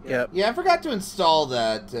 Yep. Yeah, I forgot to install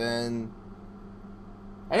that, and...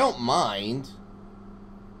 I don't mind.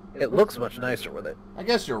 It looks much nicer with it. I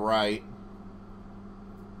guess you're right.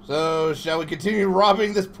 So, shall we continue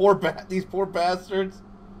robbing these poor bastards?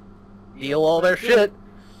 Steal all their shit.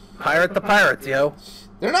 Pirate the pirates, yo.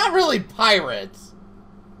 They're not really pirates.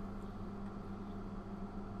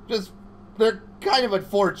 Just, they're kind of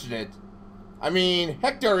unfortunate. I mean,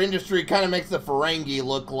 Hector Industry kind of makes the Ferengi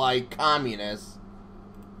look like communists.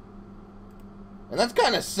 And that's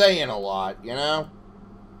kind of saying a lot, you know?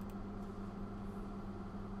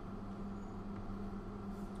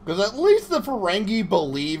 Because at least the Ferengi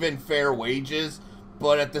believe in fair wages,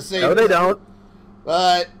 but at the same time... No, they don't.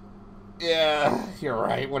 But, yeah, you're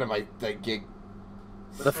right. What am I thinking?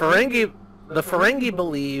 The Ferengi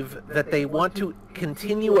believe that they want to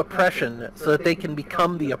continue oppression so that they can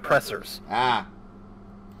become the oppressors. Ah.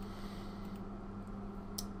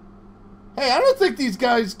 Hey, I don't think these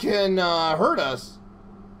guys can hurt us.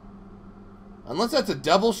 Unless that's a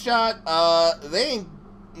double shot, they ain't...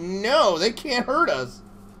 No, they can't hurt us.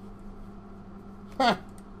 Huh.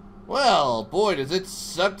 Well, boy, does it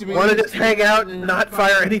suck to be... Want to just hang out and not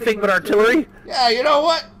fire anything but artillery? Yeah, you know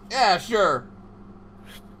what? Yeah, sure.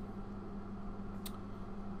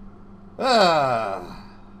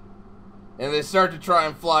 and they start to try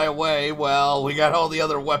and fly away, well, we got all the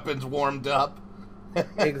other weapons warmed up.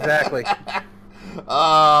 Exactly.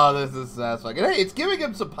 Oh, this is satisfying. And hey, it's giving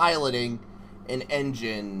them some piloting and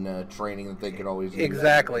engine training that they could always use.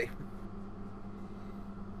 Exactly.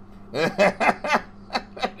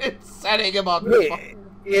 It's setting him up.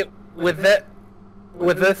 With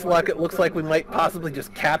this luck, it looks like we might possibly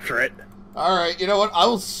just capture it. Alright, you know what? I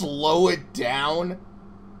will slow it down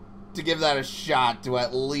to give that a shot to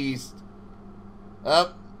at least...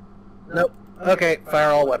 Up. Nope. Okay,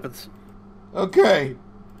 fire all weapons. Okay.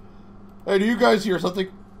 Hey, do you guys hear something?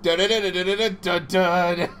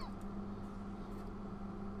 Dun-dun-dun-dun-dun-dun-dun.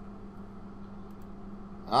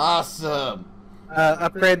 Awesome.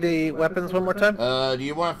 Upgrade the weapons one more time? Do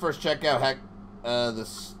you want to first check out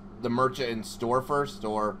the merchant in store first,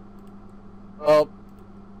 or? Well,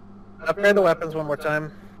 upgrade the weapons one more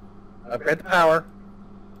time. Upgrade the power.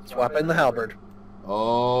 Swap in the halberd.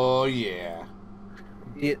 Oh yeah.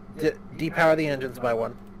 Depower the engines by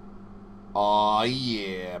one. Oh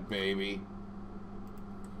yeah, baby.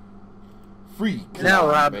 Free Now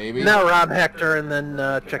rob, baby. Now rob Hector and then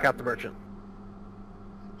check out the merchant.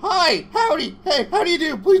 Hi, howdy. Hey, how do you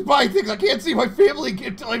do? Please buy things. I can't see my family again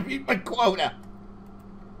until I meet my quota.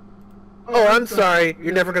 Oh, I'm sorry.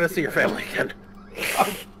 You're never going to see your family again.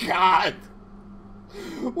 Oh, God.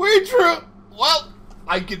 Well,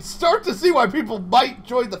 I can start to see why people might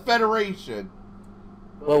join the Federation.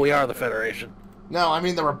 Well, we are the Federation. No, I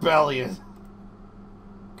mean the Rebellion.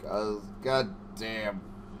 Cause, god damn.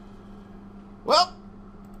 Well.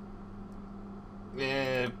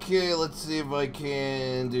 Okay, let's see if I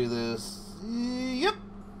can do this. Yep.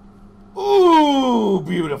 Ooh,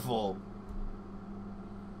 beautiful.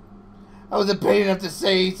 I wasn't paid enough to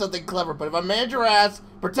say something clever, but if I manage your ass,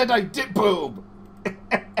 pretend I did boom.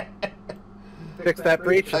 Fix that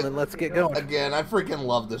breach and then let's get going. Again, I freaking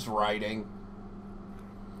love this writing.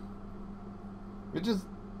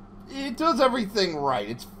 It does everything right.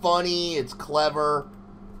 It's funny, it's clever,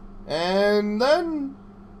 and then,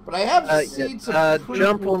 but I have seen some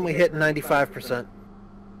jump when we hit 95%.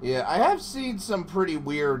 Yeah, I have seen some pretty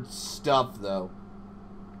weird stuff though.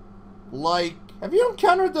 Like, have you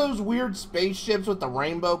encountered those weird spaceships with the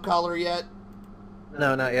rainbow color yet?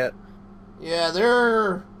 No, not yet. Yeah,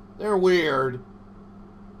 they're weird.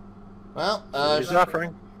 Well, he's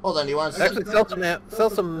offering. Hold on, do you want to actually sell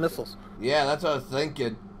some missiles? Yeah, that's what I was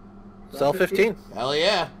thinking. Sell 15. Hell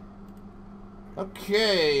yeah.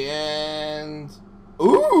 Okay, and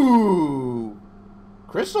ooh,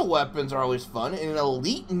 crystal weapons are always fun. And an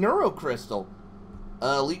elite neurocrystal,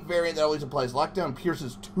 elite variant that always applies lockdown,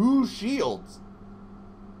 pierces 2 shields.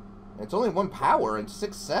 And it's only 1 power and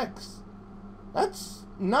 6 sex. That's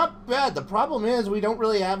not bad. The problem is we don't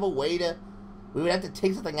really have a way to. We would have to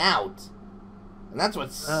take something out, and that's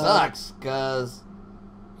what sucks. Cause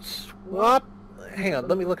swap. Hang on,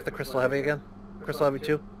 let me look at the crystal heavy again. Crystal heavy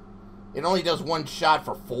 2. It only does 1 shot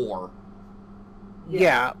for 4.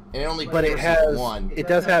 Yeah, and it only but it has 1. It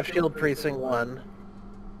does have shield piercing 1.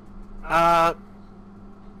 And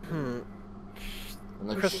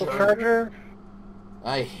crystal charger.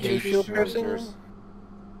 I hate shield chargers.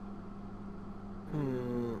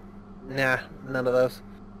 Nah, none of those.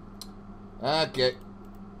 Okay.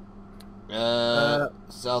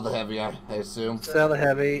 Sell the heavy, I assume. Sell the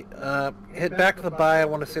heavy. Hit back to the buy. I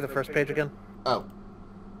want to see the first page again. Oh.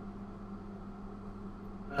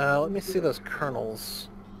 Let me see those kernels.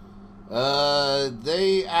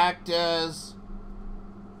 They act as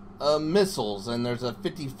missiles, and there's a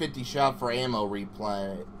 50-50 shot for ammo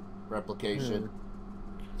replication.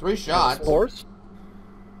 3 shots. Spores?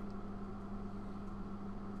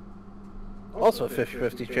 Also a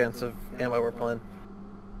 50-50 chance of ammo replan.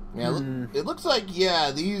 Yeah, it looks like,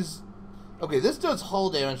 yeah, these... Okay, this does hull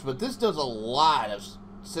damage, but this does a lot of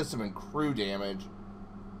system and crew damage.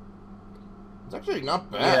 It's actually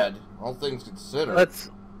not bad, all things considered.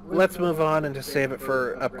 Let's move on and just save it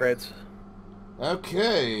for upgrades.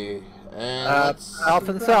 Okay, and south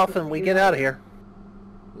and south, and we get out of here.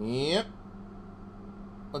 Yep.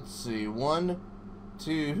 Let's see, 1,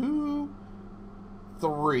 2,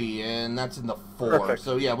 3, and that's in the 4. Perfect.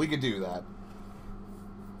 So yeah, we could do that.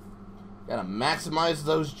 Gotta maximize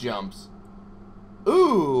those jumps.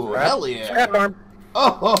 Ooh, hell yeah! Strap arm.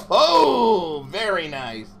 Oh ho ho! Very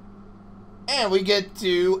nice. And we get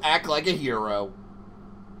to act like a hero.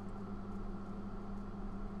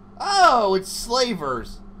 Oh, it's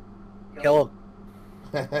slavers. Kill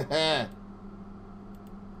them.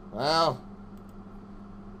 Well.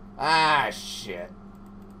 Shit.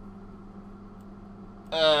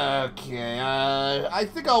 Okay, I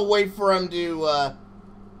think I'll wait for him to,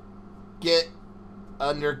 get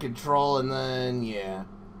under control, and then, yeah.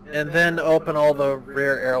 And then open all the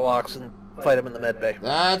rear airlocks and fight them in the med bay.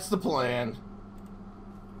 That's the plan.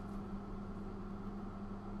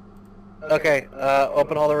 Okay,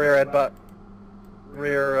 open all the rear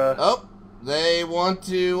Oh, they want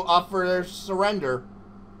to offer their surrender.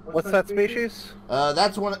 What's that species?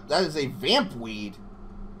 That is a vamp weed.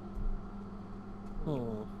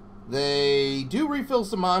 They do refill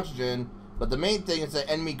some oxygen, but the main thing is that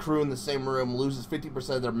enemy crew in the same room loses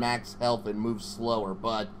 50% of their max health and moves slower,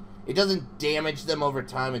 but it doesn't damage them over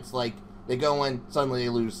time. It's like they go in, suddenly they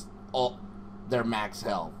lose all their max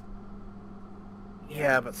health.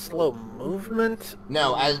 Yeah, but slow movement?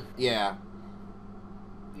 No, yeah.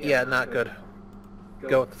 Yeah, not good.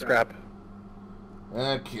 Go with the scrap.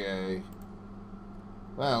 Okay.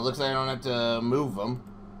 Well, it looks like I don't have to move them.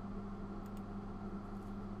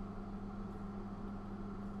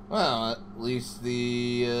 Well, at least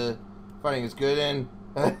the fighting is good, and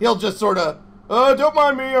he'll just sort of, don't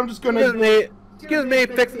mind me, I'm just gonna... Excuse me,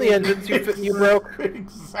 fix the engines you broke.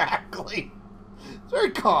 Exactly. It's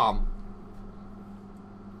very calm.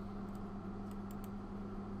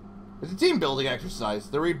 It's a team building exercise.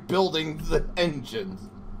 They're rebuilding the engines.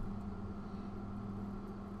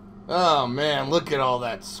 Oh man, look at all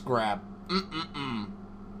that scrap.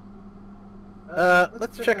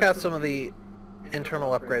 Let's check out some of the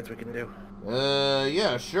internal upgrades we can do.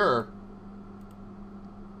 Yeah, sure.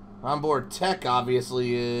 Onboard tech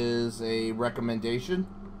obviously is a recommendation.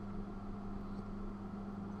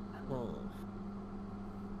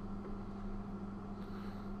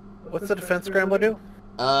 What's the defense scrambler do?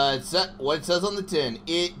 What it says on the tin.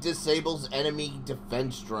 It disables enemy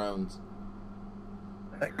defense drones.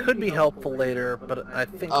 That could be helpful later, but I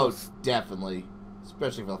think... Oh, definitely.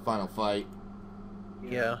 Especially for the final fight.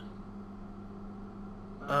 Yeah.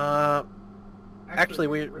 Actually,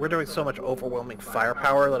 we're doing so much overwhelming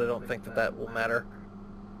firepower that I don't think that will matter.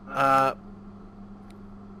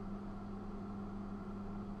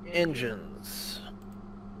 Engines.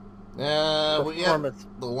 We have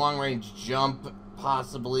the long-range jump,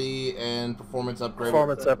 possibly, and performance upgrade.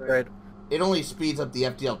 Performance upgrade. It only speeds up the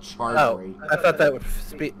FTL charge rate. I thought that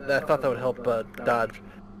would help dodge.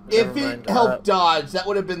 If it helped dodge, that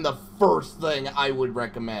would have been the first thing I would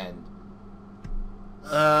recommend.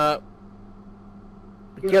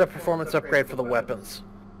 Get a performance upgrade for the weapons.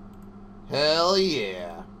 Hell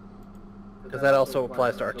yeah. Because that also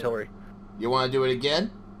applies to artillery. You want to do it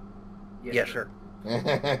again? Yeah, sure.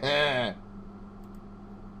 I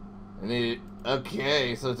need it.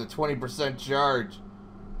 Okay, so it's a 20% charge.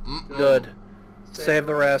 Good. Save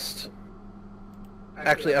the rest.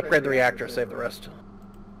 Actually, upgrade the reactor, save the rest.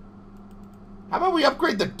 How about we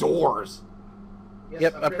upgrade the doors?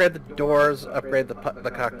 Yep, upgrade the doors, upgrade the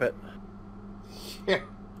cockpit. Yeah.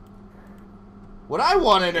 What I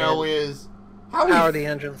want to know is how are the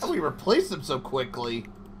engines? How we replace them so quickly.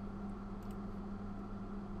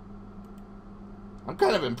 I'm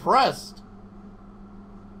kind of impressed.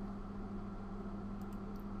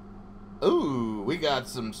 Ooh, we got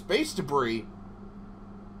some space debris.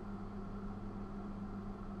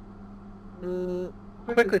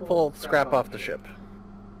 Quickly pull scrap off the ship.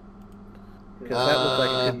 Because that looked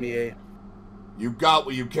like it could be a... You got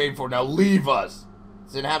what you came for, now leave us!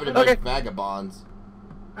 It's inhabited by vagabonds.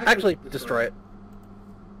 Actually, destroy it.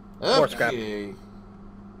 More scrap.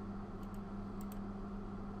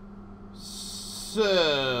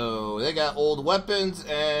 So, they got old weapons,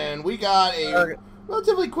 and we got a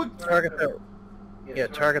relatively quick... Target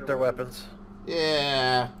their weapons.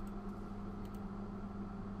 Yeah.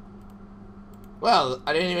 Well,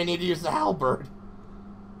 I didn't even need to use the halberd.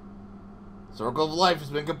 Circle of Life has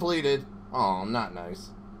been completed. Oh, not nice.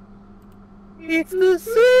 It's the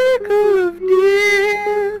circle of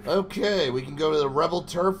death. Okay, we can go to the Rebel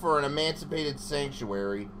Turf or an Emancipated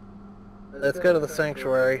Sanctuary. Let's go to the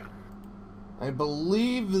Sanctuary. I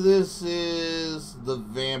believe this is the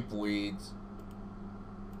Vamp Weeds.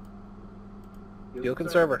 Fuel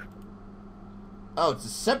Conserver. Oh, it's a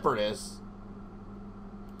Separatist.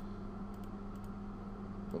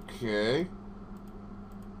 Okay.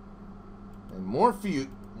 And more fuel,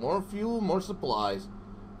 more supplies.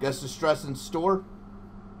 Guess distress in store?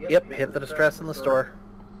 Yep, hit the distress in the store.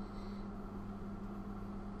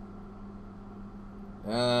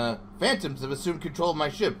 Phantoms have assumed control of my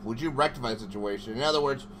ship. Would you rectify the situation? In other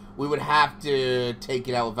words, we would have to take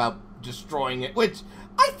it out without destroying it, which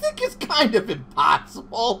I think is kind of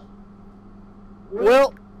impossible.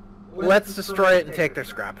 Well, let's destroy it and take their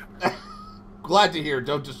scrap. Glad to hear.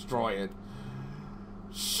 Don't destroy it.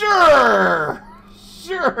 Sure!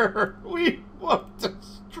 Sure! We won't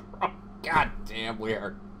destroy... God damn, we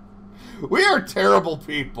are... We are terrible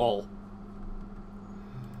people.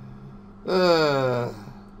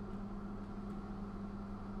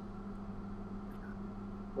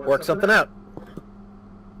 Work something out.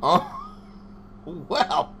 Oh,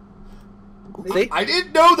 well. See? I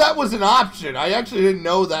didn't know that was an option. I actually didn't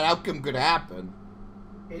know that outcome could happen.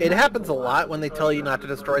 It happens a lot when they tell you not to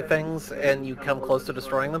destroy things and you come close to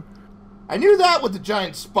destroying them. I knew that with the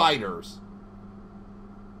giant spiders.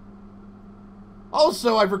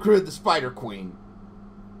 Also, I've recruited the Spider Queen.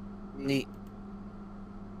 Neat.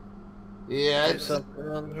 Yeah, Do something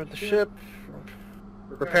on the ship.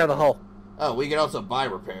 Repair the hull. Oh, we can also buy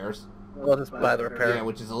repairs. We'll just buy the repair. Yeah,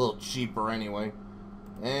 which is a little cheaper anyway.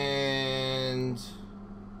 And...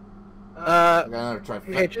 I got another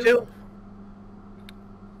trifecta. Page 2.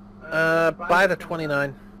 Buy the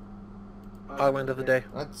 29. By the end of the day.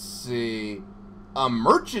 Let's see. A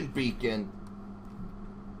merchant beacon.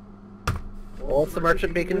 What's the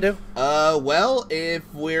merchant beacon do? Well,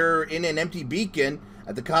 if we're in an empty beacon,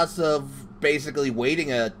 at the cost of basically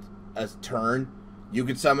waiting a turn, you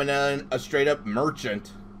could summon a straight-up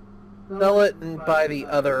merchant. Sell it and buy the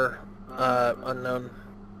other, unknown.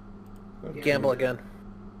 Gamble again.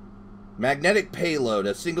 Magnetic payload,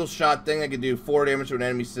 a single-shot thing that can do 4 damage to an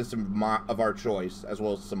enemy system of our choice, as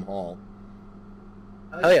well as some hull.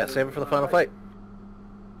 Oh yeah, save it for the final fight.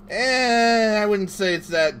 I wouldn't say it's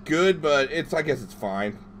that good, but I guess it's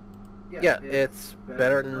fine. Yeah, it's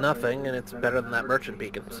better than nothing, and it's better than that merchant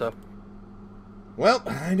beacon, so... Well,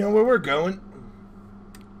 I know where we're going.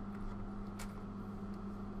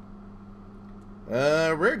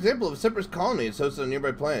 A rare example of a separatist colony is hosted on a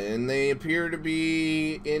nearby planet, and they appear to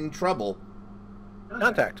be in trouble.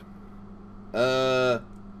 Contact.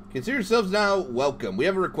 Consider yourselves now welcome. We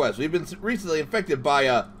have a request. We've been recently infected by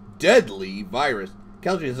a deadly virus.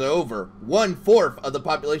 Casualties is over 1/4 of the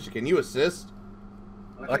population. Can you assist?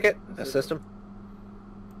 Fuck it. Assist them.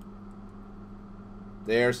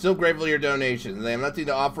 They are still grateful for your donations. They have nothing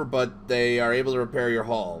to offer, but they are able to repair your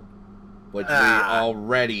hull, which we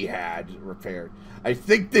already had repaired. I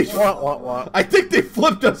think they. I think they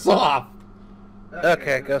flipped us off.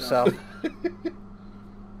 Okay, go south.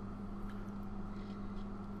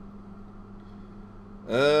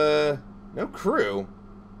 No crew.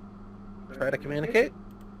 Try to communicate.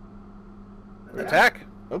 Attack.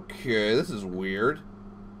 Okay, this is weird.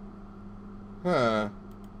 Huh.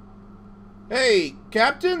 Hey,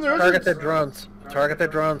 Captain, there's Target their drones. Target their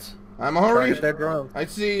drones. I'm already... Target their drones. I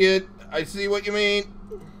see it. I see what you mean.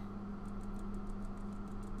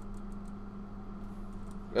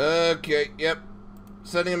 Okay, yep.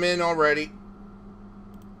 Setting him in already.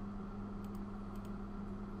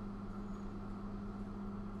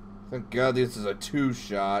 Thank God this is a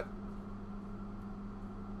 2-shot.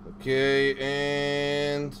 Okay,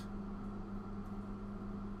 and...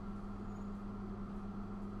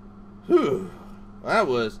 Whew.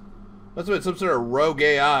 Must have been some sort of rogue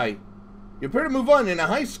AI. You appear to move on, and a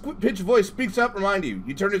high-pitched voice speaks up, remind you.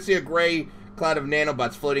 You turn to see a gray cloud of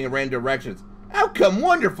nanobots floating in random directions. Outcome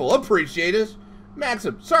wonderful, appreciate it.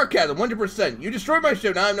 Maxim, sarcasm, 100%. You destroyed my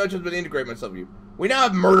ship, now I have no chance but to integrate myself with you. We now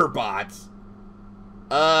have murder bots.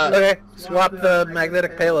 Okay, swap the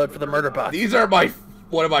magnetic payload for the murder bots. These are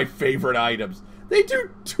one of my favorite items. They do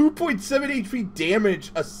 2.7 HP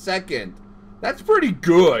damage a second. That's pretty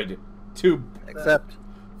good. Except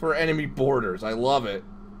for enemy borders. I love it.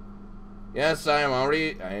 Yes, I am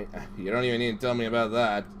already... you don't even need to tell me about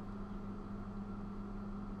that.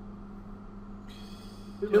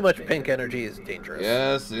 Too much pink energy is dangerous.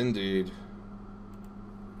 Yes, indeed.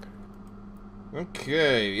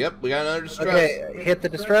 Okay, yep, we got another distress. Okay, hit the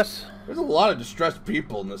distress. There's a lot of distressed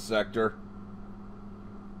people in this sector.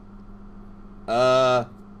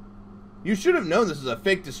 You should have known this is a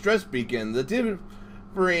fake distress beacon. The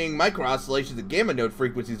differing micro-oscillations and gamma node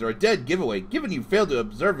frequencies are a dead giveaway. Given you failed to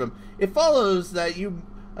observe them, it follows that you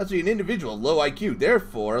must be an individual of low IQ,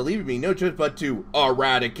 therefore leaving me no choice but to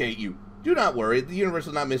eradicate you. Do not worry, the universe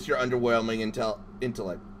will not miss your underwhelming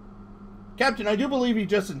intellect. Captain, I do believe he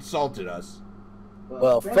just insulted us.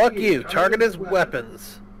 Well, fuck you. Target his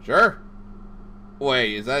weapons. Sure.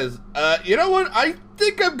 Wait, is that his... you know what? I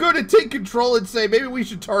think I'm going to take control and say maybe we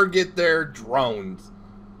should target their drones.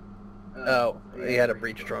 Oh, he had a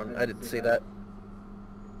breach drone. I didn't see that.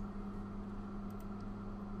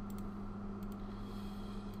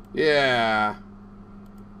 Yeah.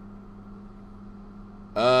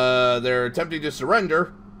 They're attempting to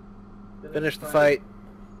surrender. Finish the fight.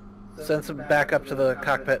 Send some back up to the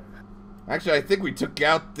cockpit. Actually, I think we took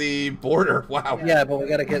out the border. Wow. Yeah, but we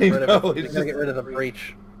gotta get rid of it. We gotta get rid of the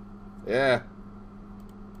breach. Yeah.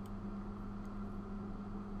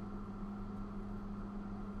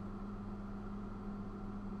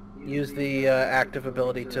 use the active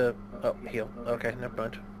ability to heal. Okay, never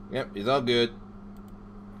mind. Yep, he's all good.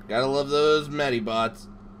 Gotta love those Medibots.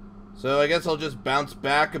 So I guess I'll just bounce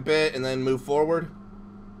back a bit and then move forward?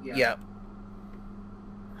 Yeah.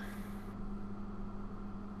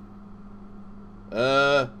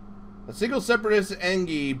 A single separatist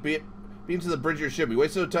Engi beams to the bridge of your ship. We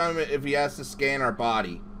waste no time if he has to scan our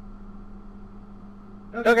body.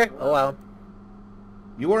 Okay, allow him.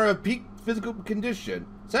 You are of peak physical condition.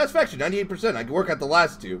 Satisfaction, 98%. I can work out the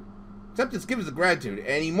last two. Acceptance gives us gratitude,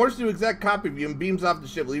 and he morphs to an exact copy of you and beams off the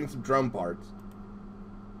ship, leaving some drone parts.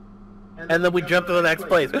 And then we jump to the next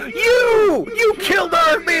place. You killed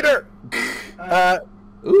our leader!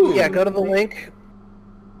 Ooh. Yeah, go to the link.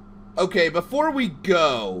 Okay, before we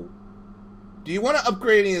go, do you want to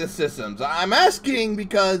upgrade any of the systems? I'm asking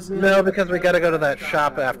because... No, because we gotta go to that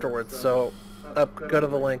shop afterwards, so go to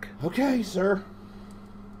the link. Okay, sir.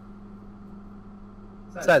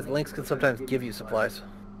 Besides, links can sometimes give you supplies.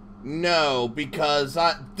 No, because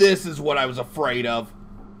this is what I was afraid of.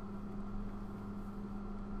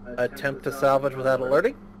 Attempt to salvage without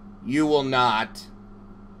alerting? You will not.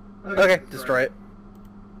 Okay, destroy it.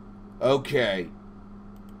 Okay.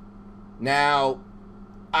 Now,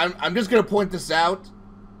 I'm just going to point this out.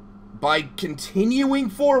 By continuing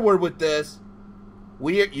forward with this,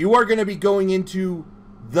 you are going to be going into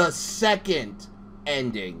the second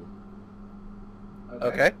ending.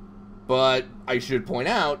 Okay. But I should point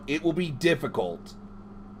out, it will be difficult.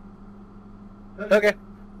 Okay.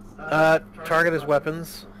 Target his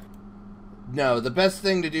weapons. No, the best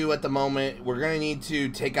thing to do at the moment, we're going to need to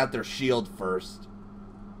take out their shield first.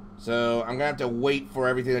 So I'm going to have to wait for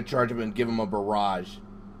everything to charge up and give them a barrage.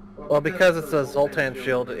 Well, because it's a Zoltan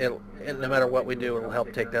shield, no matter what we do, it'll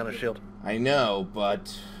help take down a shield. I know,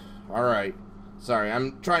 but... Alright. Sorry,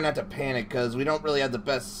 I'm trying not to panic because we don't really have the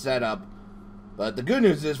best setup. But the good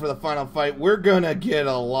news is, for the final fight, we're going to get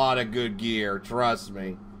a lot of good gear. Trust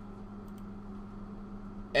me.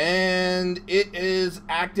 And it is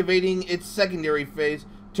activating its secondary phase.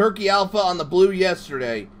 Turkey Alpha on the blue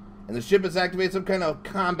yesterday. And the ship has activated some kind of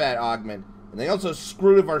combat augment. And they also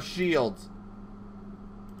screwed with our shields.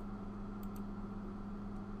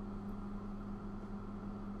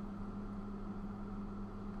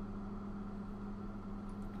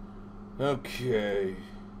 Okay.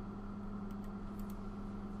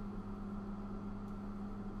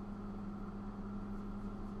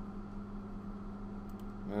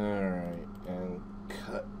 Alright, and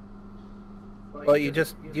cut. Well, you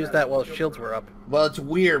just used that while shields were up. Well, it's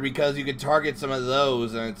weird because you could target some of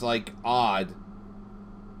those and it's like odd.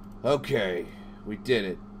 Okay, we did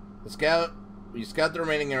it. You scout the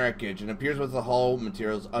remaining wreckage and appears with the hull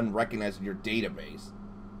materials unrecognized in your database.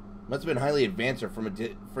 Must have been highly advanced or from a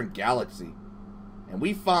different galaxy. And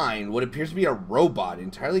we find what appears to be a robot,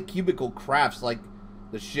 entirely cubical crafts like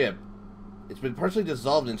the ship. It's been partially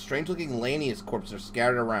dissolved and strange-looking Lanius corpses are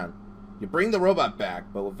scattered around. You bring the robot back,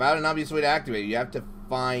 but without an obvious way to activate it, you have to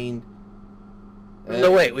find...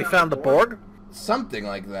 No, wait, we found the Borg? Something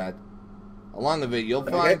like that. Along with it, you'll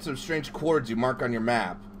find some strange chords you mark on your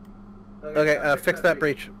map. Okay, fix that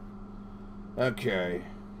breach. Okay.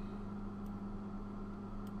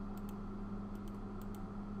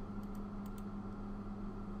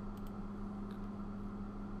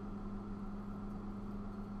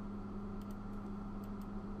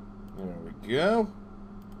 There we go.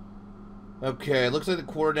 Okay, looks like the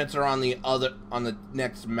coordinates are on the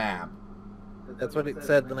next map. That's what it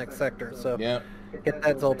said, the next sector, so Yep. Get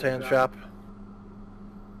that Zoltan shop.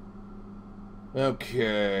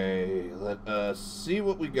 Okay, let us see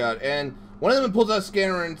what we got. And one of them pulls out a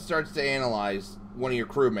scanner and starts to analyze one of your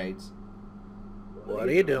crewmates. What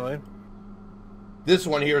are you doing? This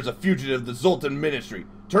one here is a fugitive of the Zoltan Ministry.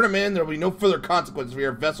 Turn him in, there will be no further consequences for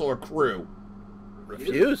your vessel or crew.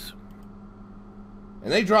 Refuse?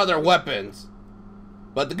 And they draw their weapons.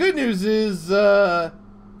 But the good news is,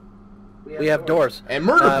 we have doors. And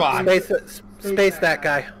murder bots. Space that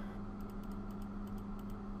guy.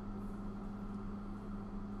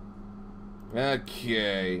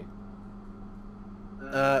 Okay.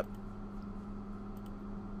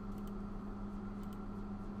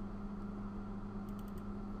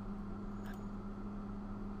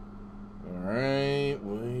 Alright,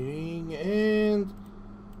 waiting, and...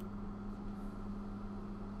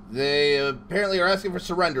 They apparently are asking for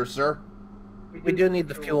surrender, sir. We do need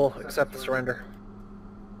the fuel, accept the surrender.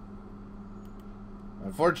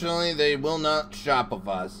 Unfortunately, they will not shop with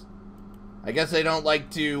us. I guess they don't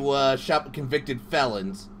like to shop with convicted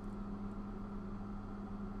felons.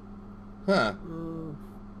 Huh.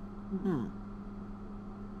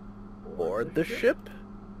 Board the ship?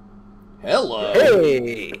 Hello.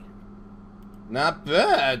 Hey! Not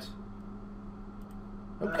bad.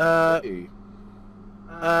 Okay.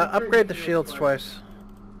 Upgrade the shields twice.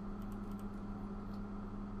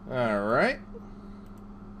 Alright.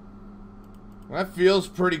 That feels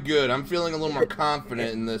pretty good. I'm feeling a little more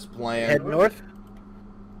confident in this plan. Head north.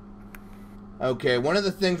 Okay, one of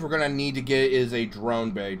the things we're gonna need to get is a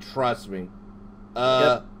drone bay. Trust me.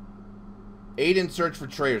 Yep. Aid in search for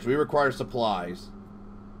traders. We require supplies.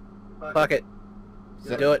 Fuck it.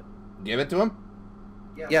 Do it. Give it to him?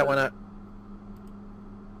 Yeah, why not?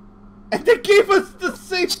 And they gave us the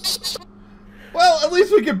same... Well, at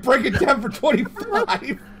least we can break it down for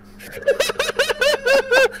 25.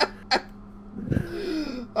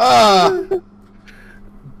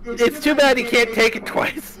 It's too bad he can't take it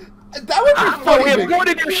twice. That would be funny. We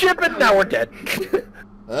aborted your ship and now we're dead.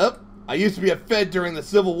 I used to be a Fed during the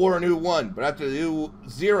Civil War in U1, but after the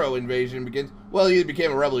U0 invasion begins, well, you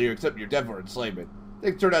became a rebel, you accept your death for enslavement.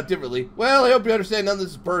 Things turned out differently. Well, I hope you understand none of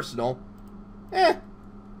this is personal. No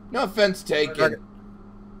offense taken.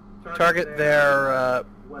 Target their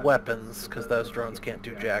weapons, because those drones can't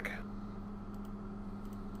do jack.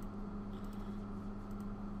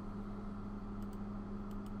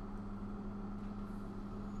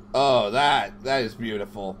 Oh, that is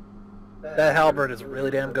beautiful. That halberd is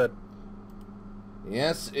really damn good.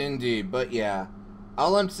 Yes, indeed. But yeah,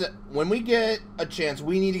 when we get a chance,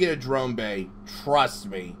 we need to get a drone bay. Trust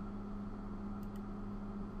me.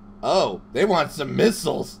 Oh, they want some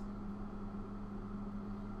missiles.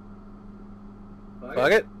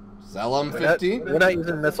 Fuck it. Sell them 15? We're not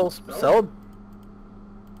using missiles. Sell them.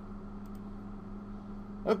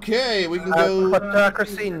 Okay, we can go...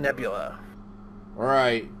 Kleptocracy Nebula.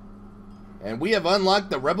 Alright. And we have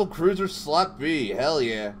unlocked the Rebel Cruiser Slot B. Hell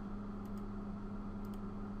yeah.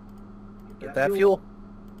 Get that fuel.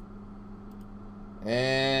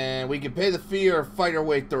 And we can pay the fee or fight our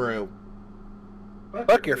way through.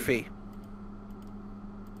 Fuck your fee.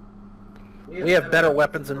 We have better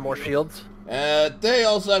weapons and more shields. They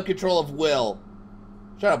also have control of Will.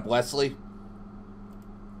 Shut up, Wesley.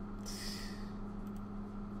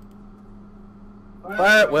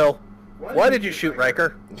 Fire at Will. Why did you shoot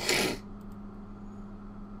Riker?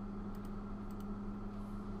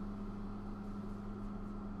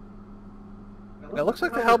 It looks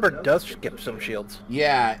like the halberd does skip some shields.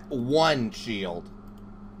 Yeah, one shield.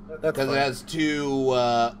 Because it has 2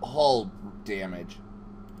 hull damage.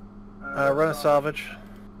 Run a salvage.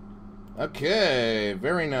 Okay,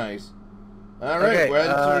 very nice. Alright,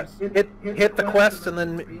 Okay, we're hit the quest and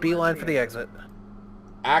then beeline for the exit.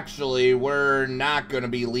 Actually, we're not going to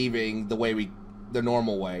be leaving the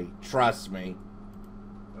normal way. Trust me.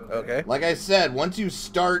 Okay. Like I said, once you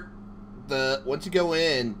go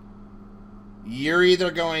in, you're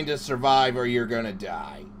either going to survive or you're going to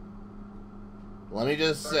die. Let me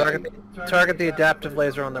just say. Target the adaptive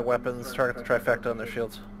laser on their weapons. Target the trifecta on their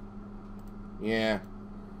shields. Yeah.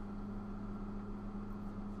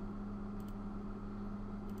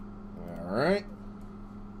 Alright.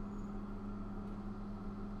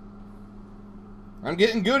 I'm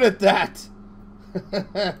getting good at that.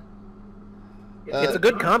 It's a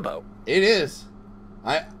good combo. It is.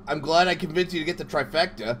 I'm glad I convinced you to get the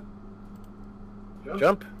trifecta.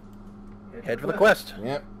 Jump. Head for the quest.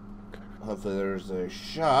 Yep. Hopefully there's a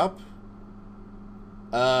shop.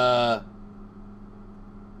 A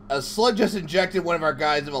slug just injected one of our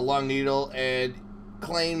guys with a long needle and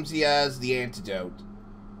claims he has the antidote.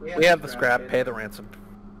 We have the scrap. Pay the ransom.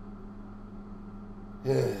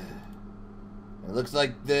 It looks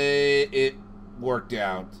like it worked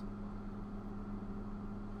out.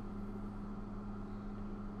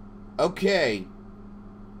 Okay.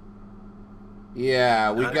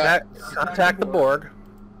 Yeah, we Contact the Borg.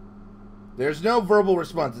 There's no verbal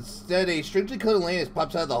response. Instead, a strangely colored Lannis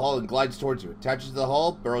pops out of the hull and glides towards you. Attaches to the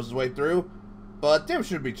hull, burrows his way through, but damn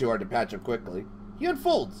shouldn't be too hard to patch up quickly. He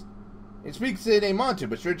unfolds. He speaks in a monotone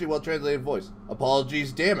but strangely well-translated voice.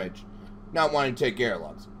 Apologies, damage. Not wanting to take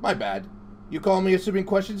airlocks. My bad. You call me assuming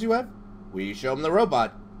questions you have? We show him the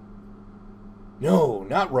robot. No,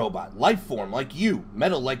 not robot. Life form like you.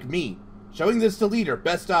 Metal like me. Showing this to leader.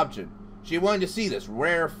 Best option. She wanted to see this.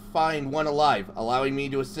 Rare, find one alive. Allowing me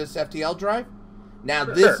to assist FTL drive? Now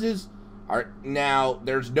this is... Now,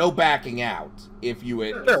 there's no backing out. If you...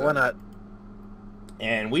 Sure, why not?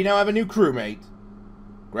 And we now have a new crewmate.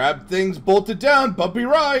 Grab things bolted down. Bumpy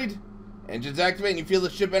ride. Engines activate and you feel the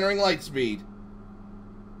ship entering light speed.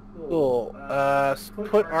 Cool.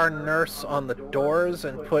 Put our nurse on the doors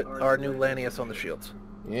and put our new Lanius on the shields.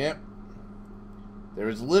 Yep. There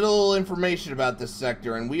is little information about this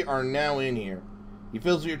sector, and we are now in here. He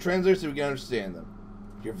fills with your translators so we can understand them.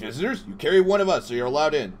 You're visitors? You carry one of us, so you're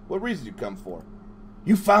allowed in. What reason do you come for?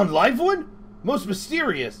 You found live one? Most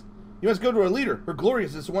mysterious. You must go to our leader. Her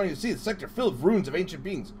gloriousness wanting to see the sector filled with ruins of ancient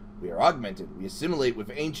beings. We are augmented. We assimilate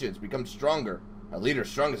with ancients, become stronger. Our leader is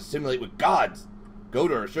strongest assimilate with gods. Go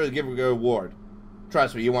to her, surely give her a reward.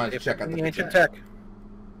 Trust me, you wanted to check out the ancient tech.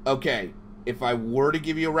 Okay, if I were to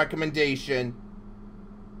give you a recommendation,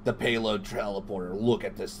 the payload teleporter. Look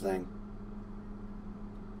at this thing.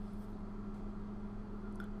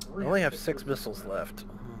 I only have 6 missiles left.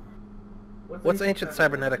 What's ancient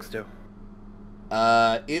cybernetics do?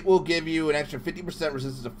 It will give you an extra 50%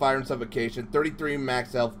 resistance to fire and suffocation, 33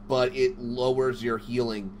 max health, but it lowers your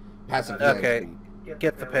healing, passive healing speed.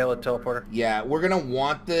 Get the payload teleporter. Yeah, we're gonna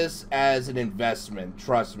want this as an investment,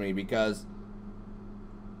 trust me, because...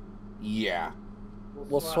 Yeah.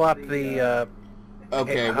 We'll swap the...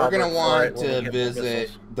 Okay, we're gonna want to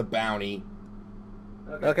visit the bounty.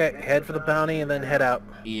 Okay, head for the bounty and then head out.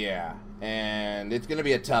 Yeah, and it's gonna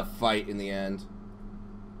be a tough fight in the end.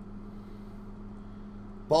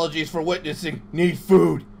 Apologies for witnessing. Need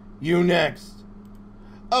food. You next.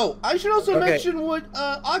 Oh, I should also mention what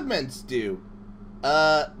augments do.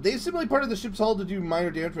 They assimilate part of the ship's hull to do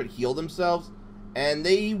minor damage but heal themselves, and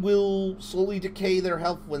they will slowly decay their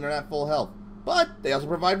health when they're not full health. But they also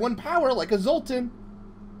provide 1 power like a Zoltan.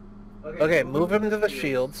 Okay, move him to the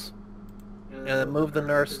shields, and then move the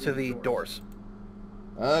nurse to the doors.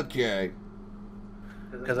 Okay.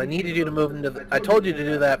 Because I needed you to move into the... I told you to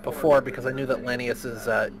do that before because I knew that Lanius's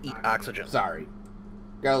eat oxygen. Sorry.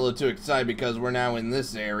 Got a little too excited because we're now in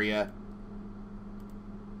this area.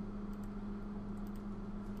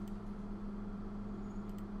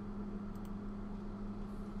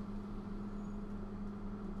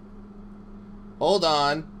 Hold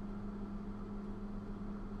on.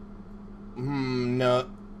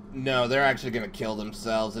 No, they're actually gonna kill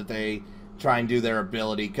themselves if they try and do their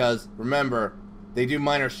ability, because, remember, they do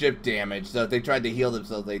minor ship damage, so if they tried to heal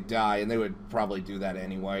themselves, they'd die, and they would probably do that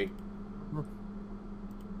anyway.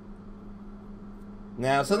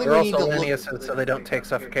 Now, something we need to look... so they don't take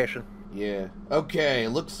suffocation. Yeah. Okay,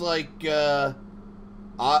 looks like,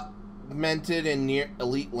 Augmented and near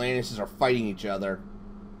Elite Lannises are fighting each other.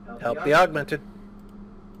 Help the Augmented.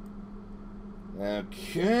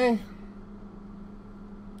 Okay.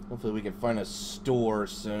 Hopefully we can find a store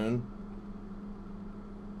soon.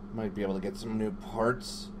 Might be able to get some new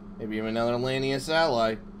parts. Maybe even another Lanius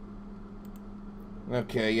ally.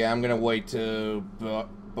 Okay, yeah, I'm gonna wait to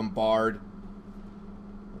bombard.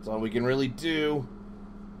 That's all we can really do.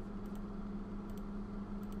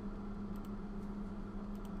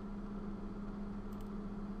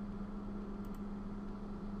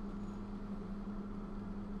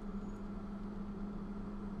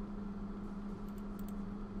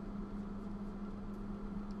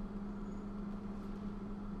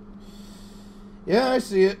 Yeah, I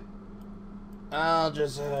see it. I'll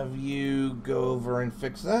just have you go over and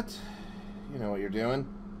fix that. You know what you're doing.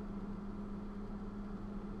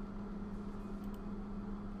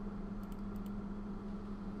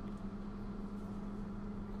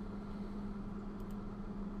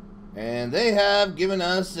 And they have given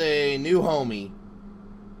us a new homie.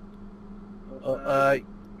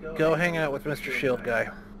 Go hang out with Mr. Shield Guy.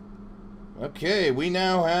 Okay, we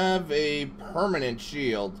now have a permanent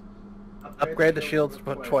shield. Upgrade the shields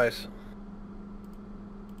twice.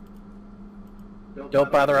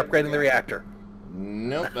 Don't bother upgrading the reactor.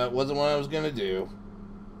 Nope, that wasn't what I was gonna do.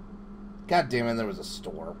 God damn it, there was a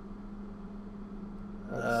store.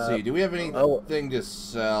 Let's see, do we have anything to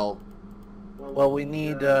sell? Well, we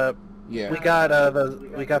need, yeah. we got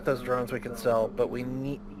those drones we can sell, but we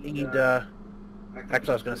need, actually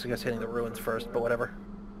I was gonna suggest hitting the ruins first, but whatever.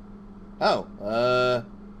 Oh,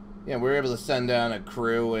 yeah, we were able to send down a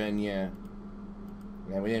crew, and yeah,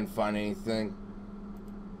 we didn't find anything.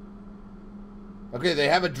 Okay, they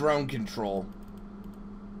have a drone control.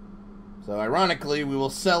 So, ironically, we will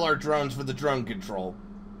sell our drones for the drone control.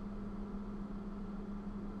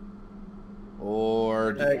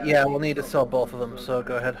 Or... yeah, we'll need to sell both of them, so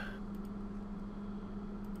go ahead.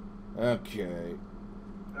 Okay.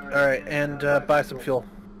 Alright, and buy some fuel.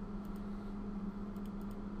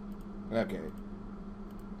 Okay.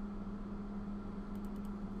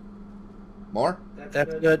 More?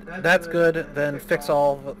 That's good. That's good. Then fix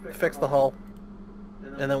the hull,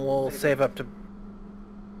 and then we'll save up to.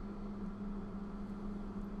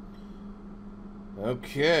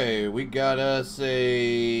 Okay, we got us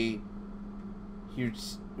a huge.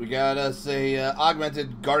 We got us a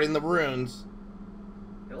augmented guarding the ruins.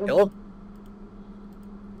 Hello.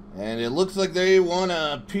 And it looks like they want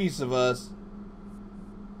a piece of us.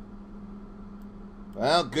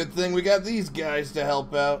 Well, good thing we got these guys to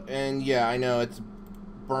help out. And yeah, I know it's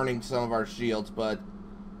burning some of our shields, but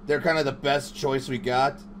they're kind of the best choice we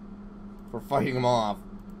got for fighting them off.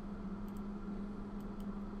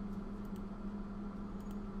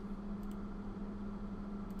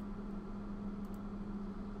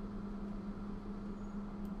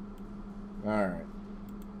 Alright.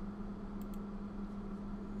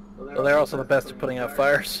 Well, they're also the best at putting out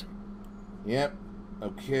fires. Yep.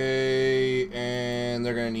 Okay, and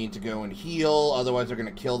they're gonna need to go and heal, otherwise they're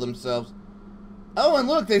gonna kill themselves. Oh, and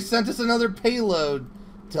look, they sent us another payload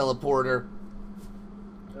teleporter.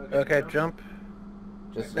 Okay, jump.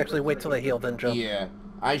 Just Actually, wait till they heal, then jump. Yeah.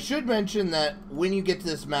 I should mention that when you get to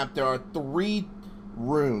this map, there are 3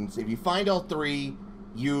 runes. If you find all 3,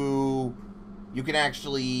 you can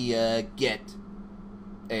actually get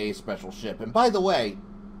a special ship. And by the way,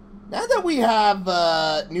 now that we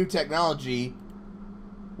have new technology,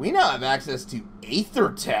 we now have access to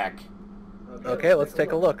Aether Tech. Okay, let's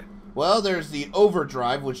take a look. Well, there's the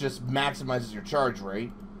Overdrive, which just maximizes your charge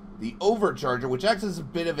rate. The Overcharger, which acts as a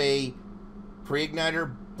bit of a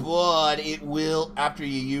pre-igniter, but it will, after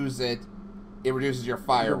you use it, it reduces your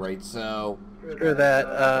fire rate, so... Screw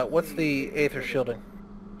that. What's the Aether Shielding?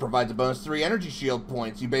 Provides a bonus 3 energy shield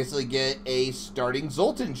points. You basically get a starting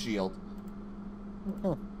Zoltan shield.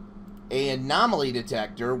 A anomaly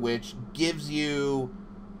detector, which gives you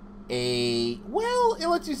a... Well, it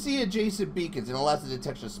lets you see adjacent beacons and allows the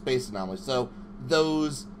detection of space anomalies. So,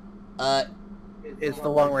 those... It's the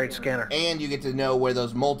long-range scanner. And you get to know where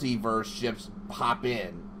those multiverse ships pop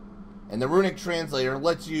in. And the runic translator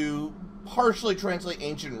lets you partially translate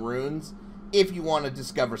ancient runes if you want to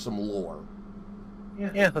discover some lore.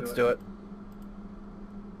 Yeah, let's do it.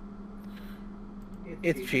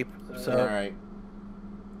 It's cheap, so... Alright.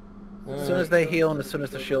 As soon as they heal and as soon as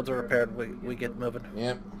the shields are repaired, we get moving.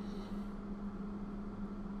 Yep.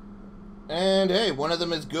 And hey, one of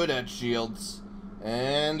them is good at shields.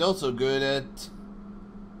 And also good at...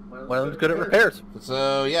 One of them's good at repairs.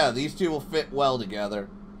 So yeah, these two will fit well together.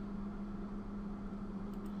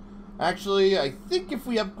 Actually, I think if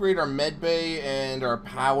we upgrade our medbay and our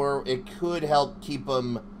power, it could help keep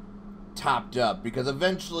them topped up. Because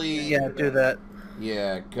eventually... Yeah, do that.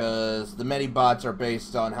 Yeah, because the Medibots are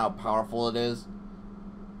based on how powerful it is.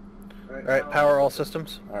 Alright, power all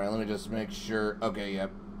systems. Alright, let me just make sure. Okay,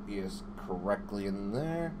 yep. He is correctly in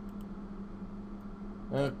there.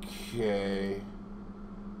 Okay.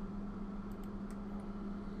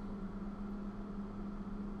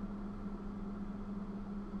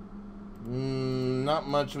 Not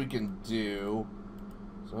much we can do.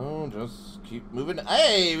 So, just keep moving.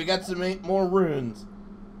 Hey, we got some more runes.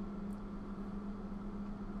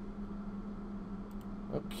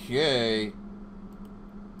 Okay.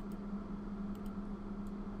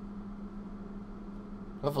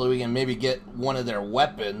 Hopefully we can maybe get one of their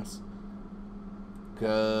weapons.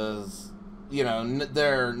 Because, you know,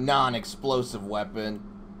 their non-explosive weapon.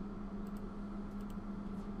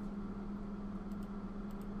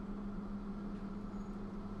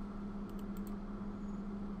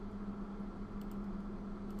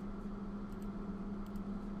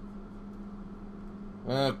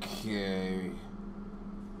 Okay.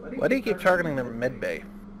 Why do you keep targeting their medbay?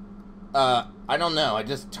 I don't know. I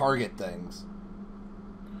just target things.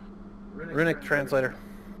 Runic translator.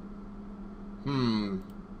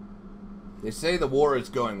 They say the war is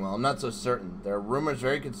going well. I'm not so certain. There are rumors,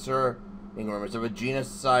 very concerning rumors, of a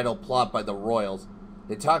genocidal plot by the royals.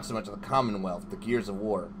 They talk so much of the Commonwealth, the gears of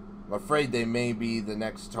war. I'm afraid they may be the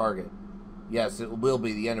next target. Yes, it will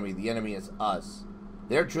be the enemy. The enemy is us.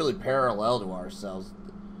 They're truly parallel to ourselves.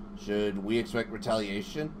 Should we expect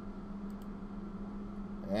retaliation?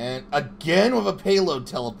 And again with a payload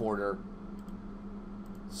teleporter.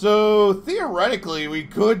 So theoretically, we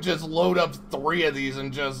could just load up 3 of these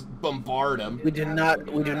and just bombard them. We do not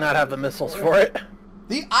have the missiles for it.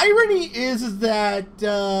 The irony is that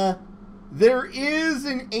there is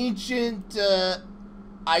an ancient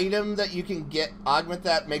item that you can get, augment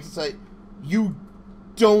that makes it so you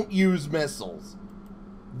don't use missiles.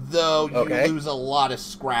 Though you lose a lot of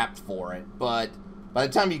scrap for it. But by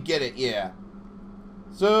the time you get it, yeah.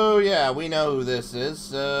 So, yeah, we know who this is.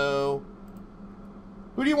 So,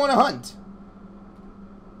 who do you want to hunt?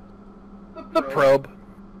 The probe.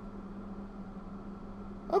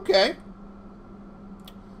 Okay.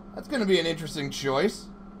 That's going to be an interesting choice.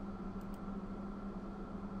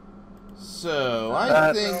 So,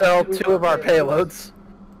 I think... Sell 2 of our payloads.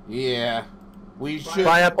 Yeah. We should...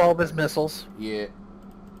 Buy up all of his missiles. Yeah.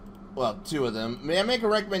 Well, 2 of them. May I make a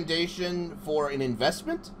recommendation for an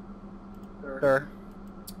investment? Sure.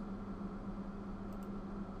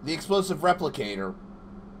 The explosive replicator.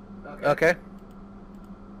 Okay.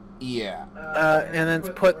 Yeah. And then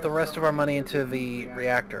put the rest of our money into the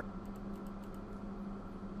reactor.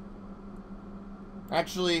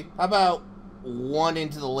 Actually, how about 1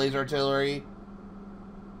 into the laser artillery?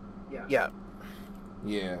 Yeah.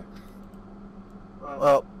 Yeah.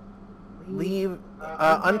 Well, leave...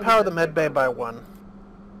 unpower the med bay by 1.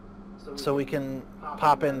 So we can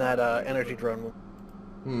pop in that energy drone.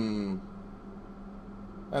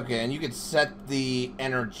 Okay, and you can set the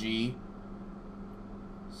energy.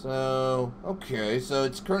 So, okay, so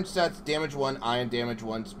its current stats, damage 1, ion damage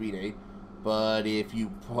 1, speed 8. But if you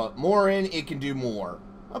put more in, it can do more.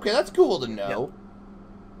 Okay, that's cool to know. Yep.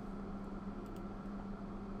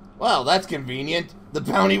 Well, that's convenient. The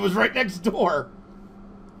bounty was right next door.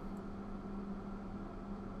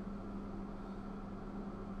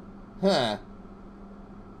 Huh.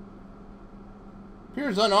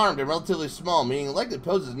 Appears unarmed and relatively small, meaning it likely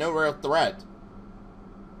poses no real threat.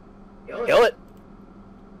 Kill it.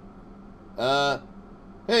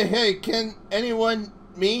 Hey, can anyone,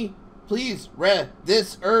 me, please,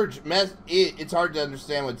 this urge, it's hard to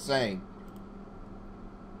understand what it's saying.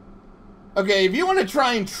 Okay, if you want to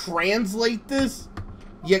try and translate this,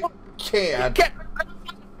 you can.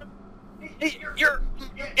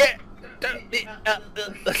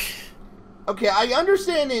 Okay, I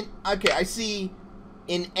understand it. Okay, I see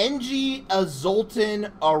an NG, a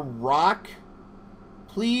Zoltan, a Rock.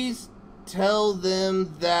 Please tell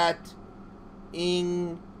them that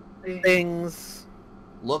things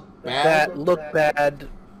look bad. That look bad.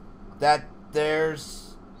 That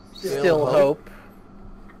there's Still hope.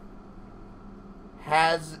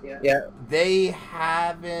 They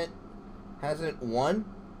hasn't won.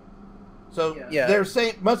 So Yeah. they're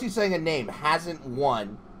saying, must be saying a name, hasn't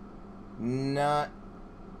won. Not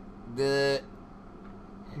the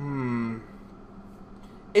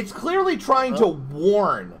It's clearly trying to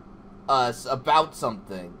warn us about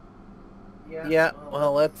something. Yeah,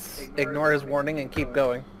 well, let's ignore his warning and keep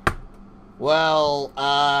going. Well,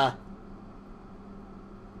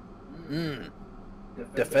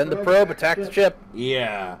 Defend the probe, attack the ship.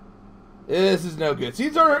 yeah. This is no good.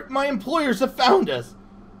 These are my employers have found us.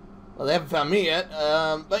 Well, they haven't found me yet.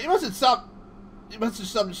 But you must have stopped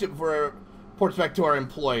the ship before it reports back to our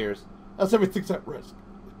employers. Else everything's at risk.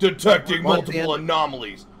 Detecting multiple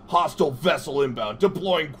anomalies. Hostile vessel inbound.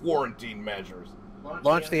 Deploying quarantine measures.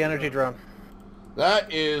 Launch the energy drone.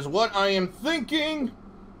 That is what I am thinking.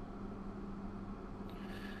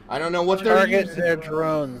 I don't know what they're using. Target their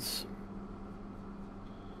drones.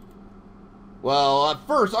 Well, at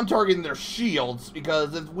first, I'm targeting their shields,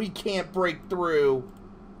 because if we can't break through,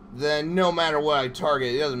 then no matter what I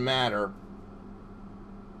target, it doesn't matter.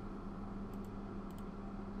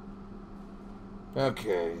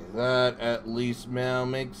 Okay, that at least now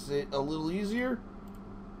makes it a little easier.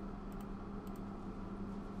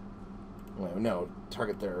 Wait, no,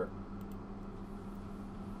 target their...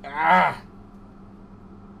 Ah!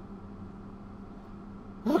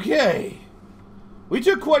 Okay. We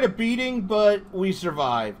took quite a beating, but we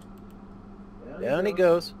survived. Down he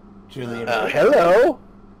goes. Julian. Hello?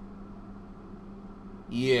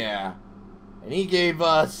 Yeah. And he gave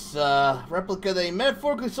us a replica that he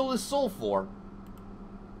metaphorically sold his soul for.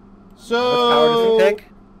 So... How much power does it take?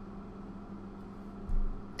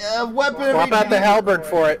 Weapon... Swap out the halberd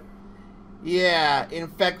for it. Yeah,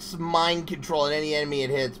 infects mind control on any enemy it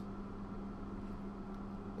hits.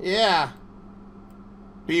 Yeah.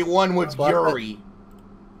 B1 with Fury.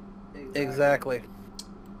 Exactly.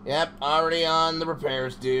 Yep, already on the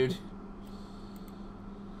repairs, dude.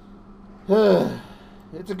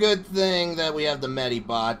 It's a good thing that we have the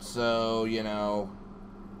Medibot, so, you know,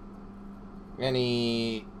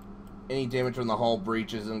 any damage from the hull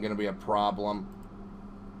breach isn't going to be a problem.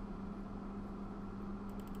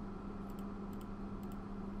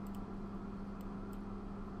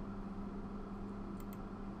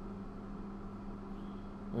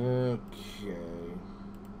 Okay.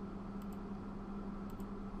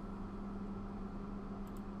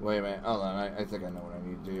 Wait a minute. Hold on. I think I know what I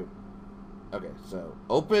need to do. Okay, so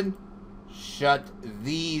open, shut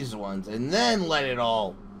these ones, and then let it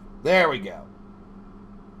all... There we go.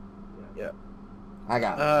 Yep. I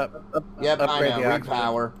got it. Yep, I know.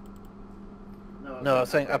 Repower. No, I was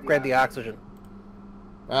saying upgrade the oxygen.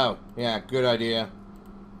 Oh, yeah, good idea.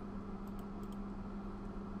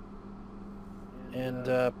 And,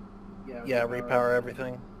 yeah, repower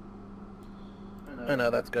everything. I know,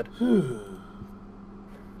 that's good.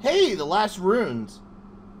 Hey, the last runes.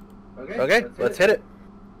 Okay, let's hit it.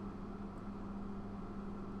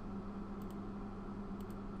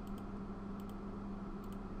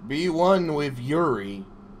 B1 with Yuri.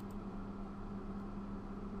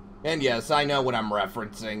 And yes, I know what I'm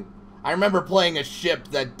referencing. I remember playing a ship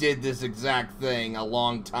that did this exact thing a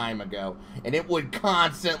long time ago, and it would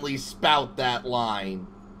constantly spout that line.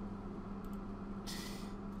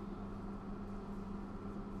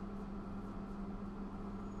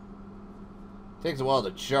 Takes a while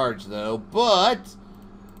to charge, though, but...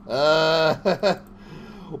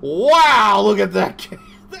 wow, look at that.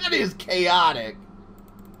 That is chaotic.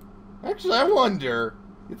 Actually, I wonder...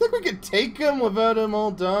 You think we could take him without him all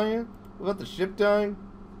dying? Without the ship dying?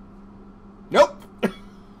 Nope!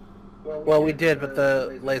 Well, we did, but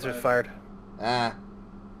the lasers fired. Ah.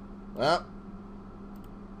 Well.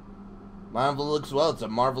 Marvel looks well. It's a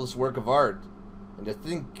marvelous work of art. And to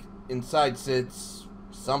think inside sits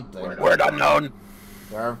something. Word unknown.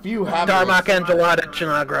 There are a few hapless... Darmok Angelata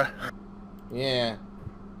Chinagra. Yeah.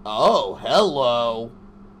 Oh, hello.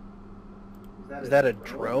 Is that a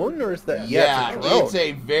drone, or is that... Yeah, it's a drone. It's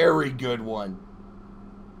a very good one.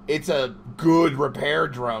 It's a good repair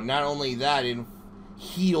drone. Not only that, it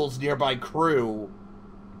heals nearby crew.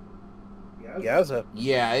 Yeah,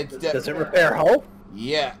 it's... Does it repair hull?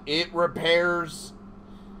 Yeah, it repairs...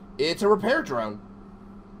 It's a repair drone.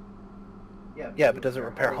 Yeah, but does it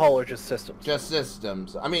repair hull or just systems? Just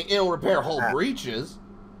systems. I mean, it'll repair hull breaches.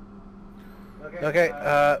 Okay,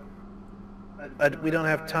 we don't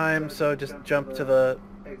have time, so just jump to the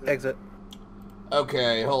exit.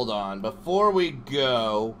 Okay, hold on. Before we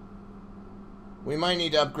go, we might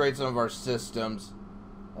need to upgrade some of our systems.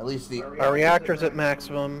 At least the... Our reactor's at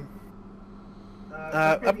maximum.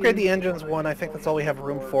 Upgrade the engines one, I think that's all we have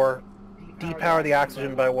room for. Depower the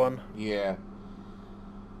oxygen by one. Yeah.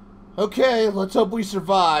 Okay, let's hope we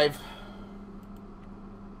survive.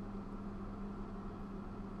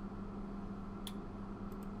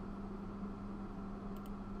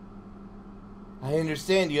 I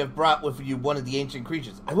understand you have brought with you one of the ancient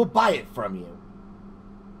creatures. I will buy it from you.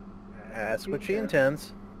 That's what she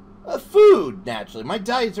intends. Food, naturally. My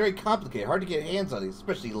diet is very complicated. Hard to get hands on these,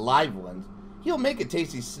 especially live ones. He'll make a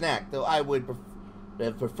tasty snack, though I would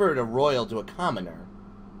have preferred a royal to a commoner.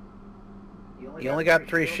 You only got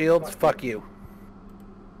 3 shields? Fuck you.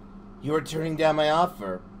 You are turning down my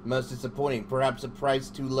offer. Most disappointing. Perhaps a price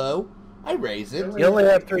too low? I raise it. You only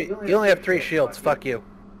have 3. You only have 3 shields. Fuck you.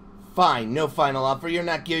 Fine. No final offer. You're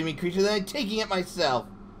not giving me creature. Then I'm taking it myself.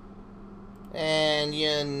 And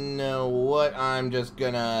you know what? I'm just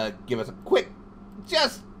gonna give us a quick...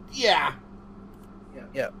 yeah.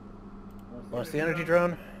 Yep. Launch the energy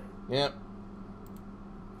drone. Yep.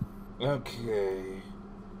 Okay.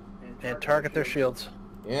 And target their shields.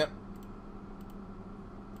 Yep.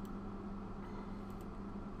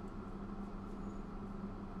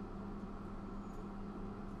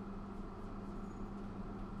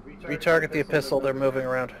 Retarget the epistle, they're moving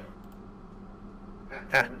around.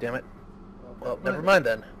 Ah, damn it. Well, never mind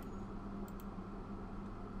then.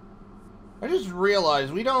 I just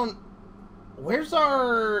realized we don't... Where's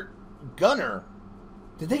our gunner?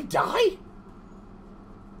 Did they die?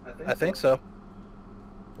 I think so.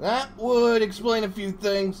 That would explain a few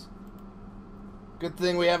things. Good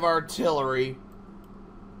thing we have artillery.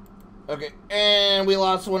 Okay, and we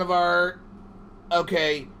lost one of our...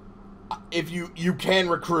 Okay, if you can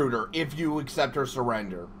recruit her, if you accept her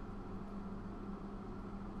surrender.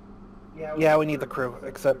 Yeah, we need the crew.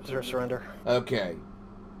 Accept her surrender. Okay.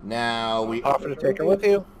 Now we... Offer to take her with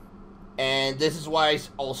you. And this is why I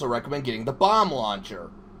also recommend getting the bomb launcher.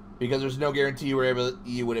 Because there's no guarantee you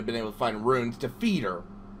would have been able to find runes to feed her.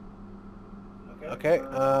 Okay,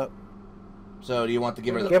 So do you want to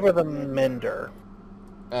give her the... Give her the mender.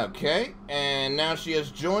 Okay, and now she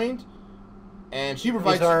has joined. And she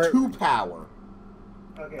provides 2 power.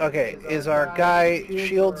 Okay, is our guy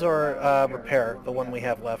shields or repair, the one we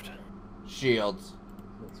have left? Shields.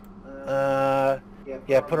 Yeah,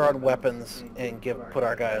 put her on weapons and put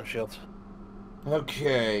our guy on shields.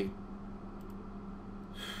 Okay.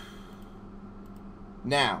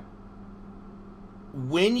 Now,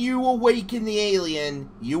 when you awaken the alien,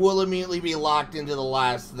 you will immediately be locked into the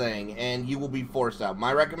last thing, and you will be forced out.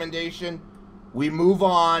 My recommendation, we move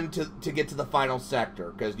on to get to the final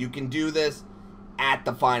sector, because you can do this at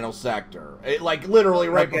the final sector. Like, literally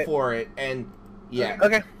right before it, and, yeah.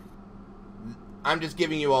 Okay. I'm just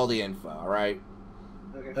giving you all the info, alright?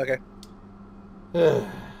 Okay.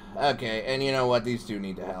 Okay, and you know what? These two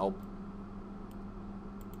need to help.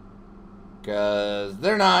 Because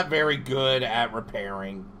they're not very good at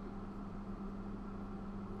repairing.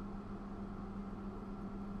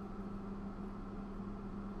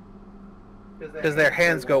 Because their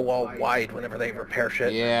hands go all wide whenever they repair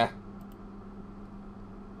shit. Yeah.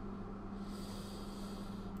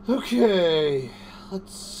 Okay.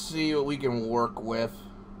 Let's see what we can work with.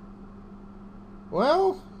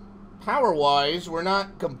 Well, power-wise, we're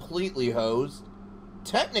not completely hosed.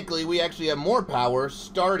 Technically, we actually have more power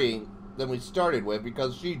starting than we started with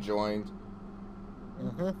because she joined.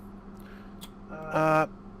 Mm-hmm.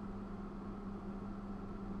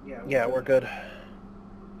 Yeah, we're good.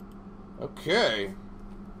 Okay.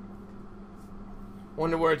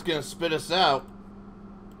 Wonder where it's gonna spit us out.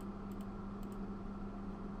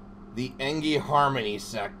 The Engi Harmony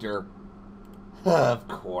sector. Of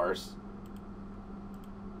course.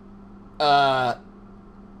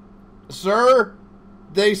 Sir?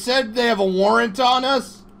 They said they have a warrant on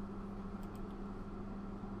us?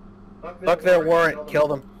 Fuck their warrant, kill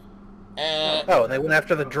them. Oh, they went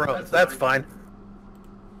after the drones. That's fine.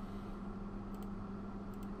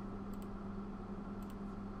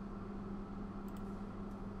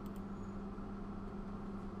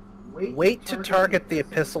 Wait to target the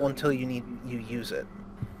epistle until you use it,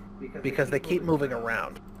 because they keep moving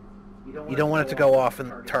around. You don't want it to go off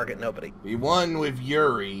and target nobody. We won with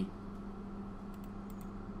Yuri.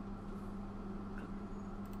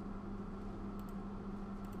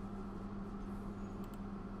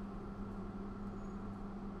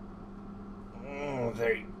 Oh,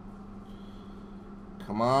 there you...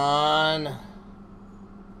 Come on.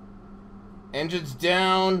 Engines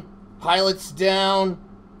down. Pilots down.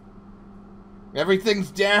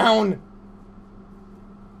 Everything's down.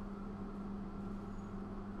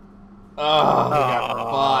 Oh, we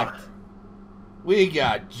got fucked. We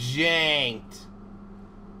got janked.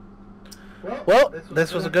 Well,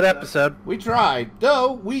 this was a good episode. We tried.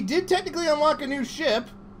 Though, we did technically unlock a new ship.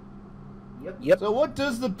 Yep. So what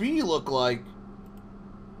does the B look like?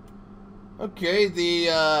 Okay,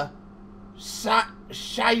 the,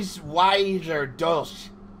 Scheissweiser Dolch.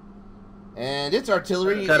 And its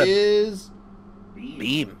artillery is...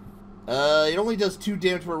 Beam. It only does 2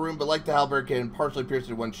 damage per room, but like the halberd can partially pierce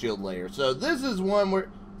through 1 shield layer. So this is one where...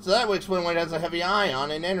 So that would explain why it has a heavy ion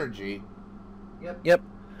and energy. Yep.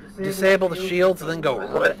 Disable the shields and then go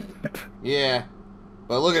rip. Yeah.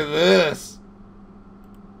 But look at this.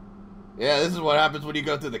 Yeah, this is what happens when you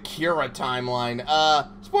go through the Kira timeline.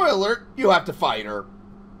 Spoiler alert, you have to fight her.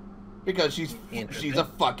 Because she's a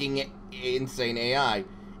fucking insane AI.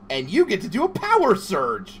 And you get to do a power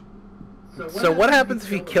surge. So what happens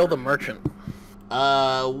if you kill the merchant?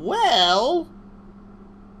 Well...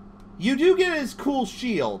 You do get his cool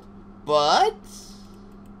shield, but...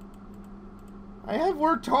 I have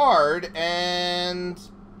worked hard, and...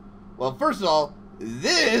 Well, first of all,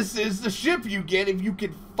 this is the ship you get if you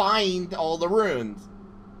can find all the runes.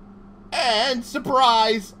 And,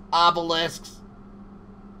 surprise, obelisks.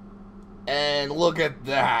 And look at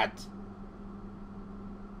that.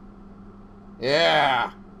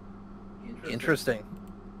 Yeah. Interesting.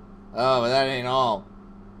 Oh, but that ain't all.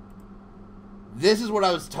 This is what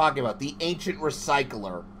I was talking about. The Ancient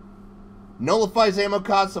Recycler. Nullifies ammo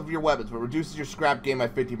costs of your weapons, but reduces your scrap gain by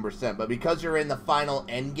 15%. But because you're in the final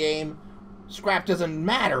end game, scrap doesn't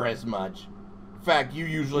matter as much. In fact, you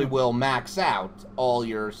usually will max out all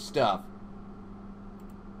your stuff.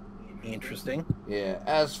 Interesting. Yeah,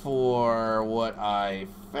 as for what I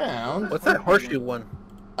found... What's that horseshoe one?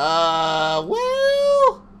 Well...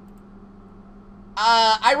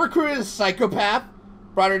 I recruited a psychopath,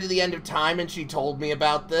 brought her to the end of time, and she told me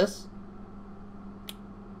about this.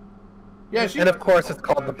 Yeah, and of course it's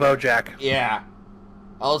called the Bojack. Yeah.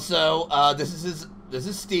 Also, this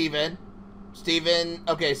is Steven. Steven,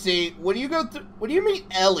 okay, see, when you meet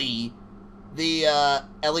Ellie, the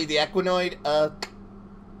Equinoid,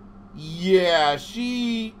 yeah,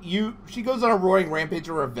 she goes on a roaring rampage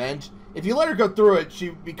of revenge. If you let her go through it, she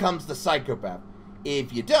becomes the psychopath.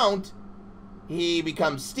 If you don't, he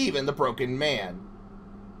becomes Steven, the broken man.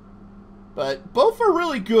 But both are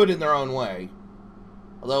really good in their own way.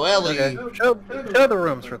 Although Ellie... Okay. Show the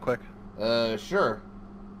rooms real quick. Sure.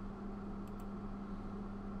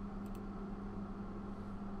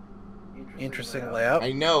 Interesting layout.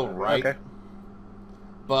 I know, right? Okay.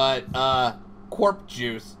 But, Corp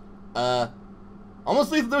Juice.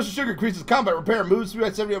 Almost lethal dose of sugar increases combat repair, moves speed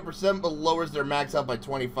by 78%, but lowers their max health by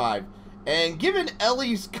 25. And given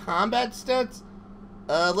Ellie's combat stats,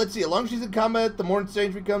 let's see, as long as she's in combat, the more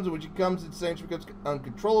insane she becomes, and when she becomes insane, she becomes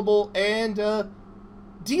uncontrollable, and,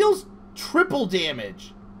 deals triple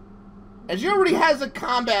damage. And she already has a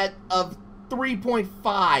combat of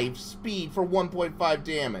 3.5 speed for 1.5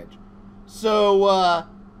 damage. So,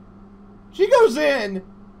 she goes in,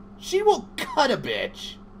 she will cut a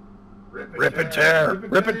bitch. Rip and tear.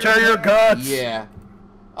 Rip and tear your guts. Yeah.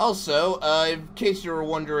 Also, in case you were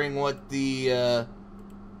wondering what the,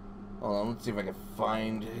 hold on, let's see if I can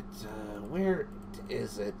find it. Where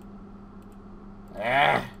is it?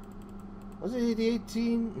 Ah. Was it the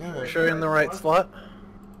 18? No. We're sure in the right slot.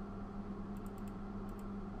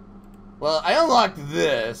 Well, I unlocked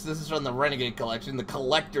this. This is from the Renegade Collection, the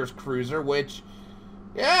Collector's Cruiser, which,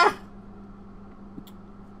 yeah,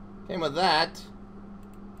 came with that.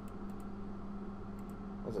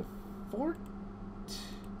 Was it 4?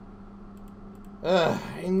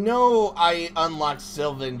 I know I unlocked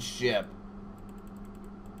Sylvan's ship.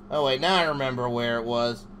 Oh wait, now I remember where it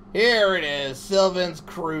was. Here it is, Sylvan's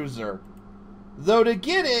Cruiser. Though to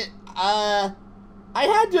get it, I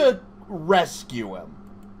had to rescue him.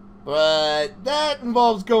 But that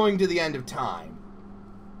involves going to the end of time.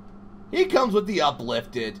 He comes with the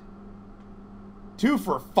uplifted. 2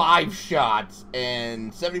 for 5 shots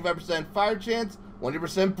and 75% fire chance,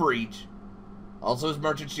 100% breach. Also his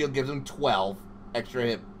merchant shield gives him 12 extra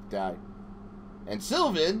hit die. And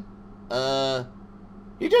Sylvan,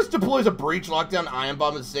 he just deploys a breach, lockdown, ion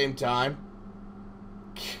bomb at the same time.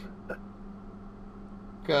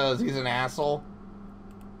 Because he's an asshole.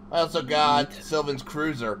 I also got Sylvan's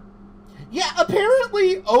Cruiser. Yeah,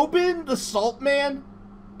 apparently Oben, the Salt Man,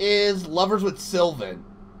 is lovers with Sylvan.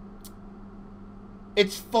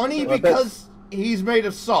 It's funny because he's made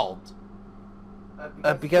of salt.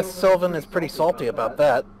 Because Sylvan is pretty salty about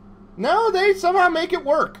that. No, they somehow make it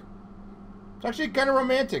work. It's actually kind of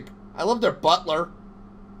romantic. I love their butler.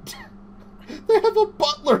 They have a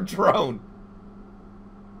butler drone.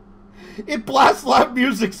 It blasts loud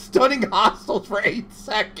music, stunning hostiles for 8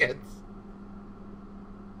 seconds.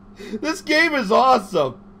 This game is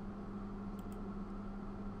awesome.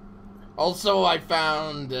 Also, I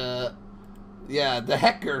found, yeah, the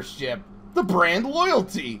Hecker ship. The brand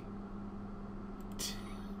Loyalty.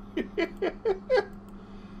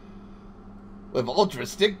 With Ultra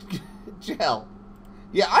Stick Gel.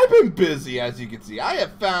 Yeah, I've been busy, as you can see. I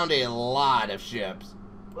have found a lot of ships.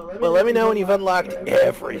 Well, let me know when you've unlocked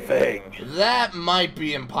everything. That might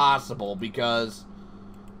be impossible, because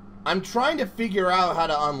I'm trying to figure out how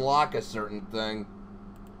to unlock a certain thing.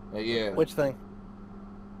 Yeah. Which thing?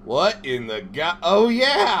 What in the god? Oh,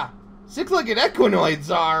 yeah! 6-legged equinoids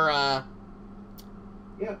are,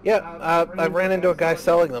 Yeah, I ran into a guy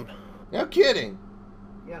selling them. No kidding.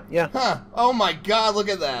 Yeah. Huh. Oh my god, look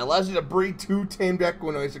at that. Allows you to breed 2 tamed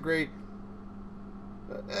equinoids. A great...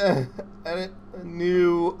 and a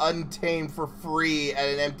new untamed for free at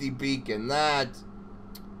an empty beacon. That...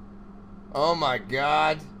 Oh my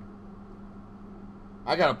god.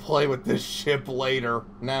 I gotta play with this ship later,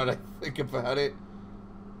 now that I think about it.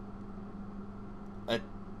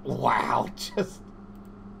 Wow, just...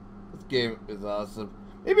 This game is awesome.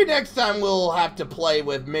 Maybe next time we'll have to play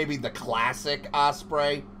with maybe the classic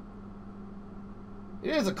Osprey. It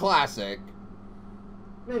is a classic.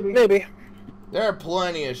 Maybe. There are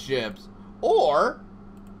plenty of ships. Or,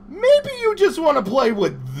 maybe you just want to play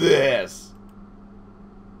with this.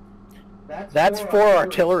 That's for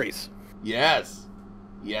artilleries. Yes.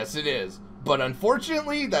 Yes, it is. But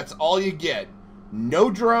unfortunately, that's all you get.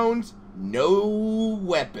 No drones, no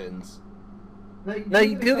weapons. Now,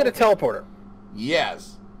 you do get a teleporter.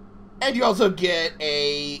 Yes. And you also get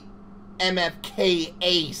a MFK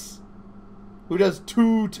Ace, who does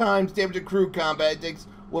 2 times damage in crew combat. It takes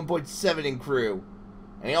 1.7 in crew.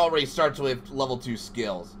 And he already starts with level 2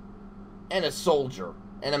 skills. And a soldier,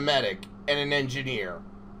 and a medic, and an engineer.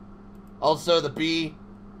 Also, the B,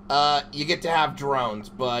 you get to have drones,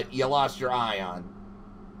 but you lost your ion.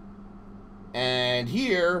 And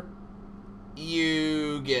here,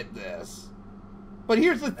 you get this. But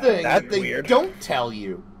here's the thing that they don't tell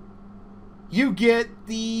you. You get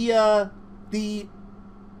the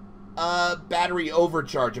battery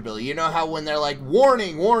overcharge ability. You know how when they're like,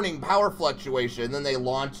 warning, warning, power fluctuation, and then they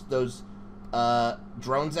launch those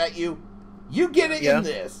drones at you? You get it in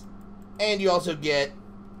this. And you also get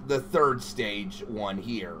the 3rd stage one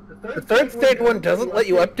here. The 3rd stage one doesn't let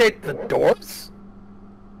you update the doors?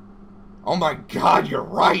 Oh my god, you're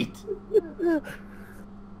right!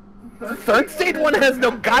 The 3rd stage one has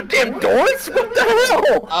no goddamn doors? What the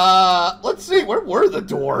hell? Let's see, where were the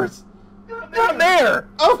doors? Down there!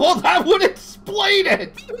 Oh, well, that would explain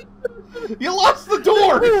it! You lost the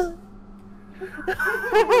doors!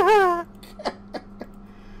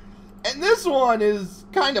 And this one is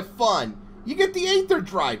kind of fun. You get the Aether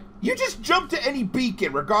Drive. You just jump to any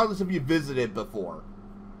beacon, regardless if you visited before.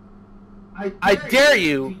 I dare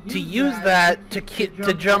you to use that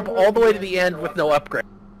to jump all the way to the end with no upgrade.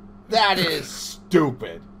 That is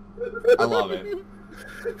stupid. I love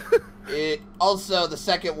it. Also, the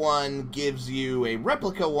second one gives you a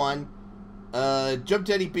replica one. Jump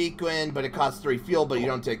to any beacon, but it costs 3 fuel, but you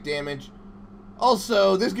don't take damage.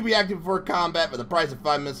 Also, this can be active before combat for the price of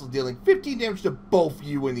 5 missiles, dealing 15 damage to both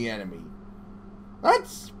you and the enemy.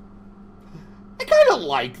 That's... I kind of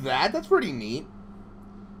like that. That's pretty neat.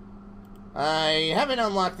 I haven't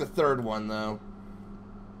unlocked the third one, though.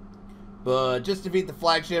 But just to beat the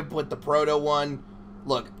flagship with the proto one...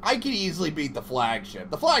 Look, I could easily beat the flagship.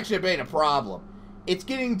 The flagship ain't a problem. It's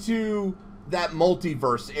getting to that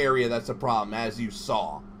multiverse area that's a problem, as you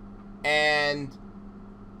saw. And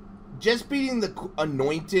just beating the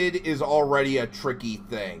anointed is already a tricky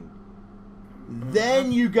thing.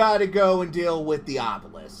 Then you gotta go and deal with the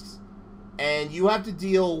obelisks. And you have to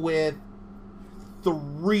deal with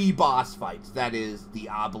 3 boss fights. That is the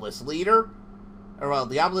obelisk leader, or well,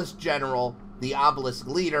 the obelisk general, the obelisk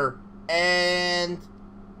leader, and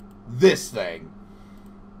this thing.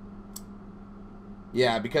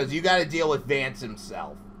 Yeah, because you gotta deal with Vance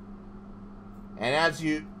himself. And as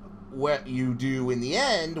what you do in the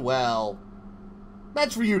end, well,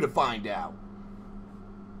 that's for you to find out.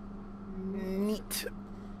 Neat.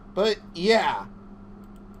 But, yeah.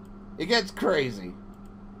 It gets crazy.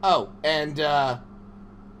 Oh, and, yeah.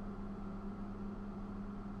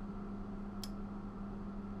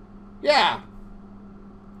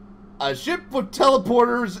 A ship with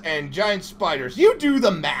teleporters and giant spiders. You do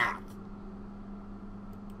the math.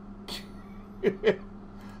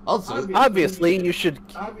 Also, obviously you should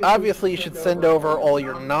send over all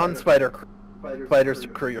your non-spider spiders to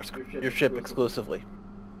crew your ship exclusively.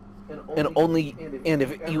 And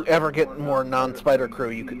if you ever get more non-spider crew,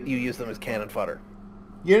 you use them as cannon fodder.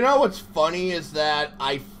 You know what's funny is that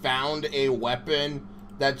I found a weapon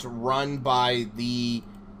that's run by the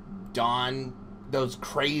Dawn, those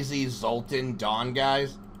crazy Zoltan Dawn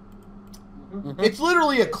guys. Mm-hmm. It's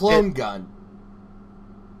literally a clone gun.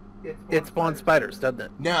 It spawns spiders, doesn't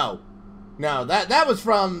it? No, that was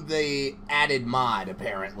from the added mod,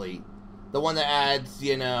 apparently. The one that adds,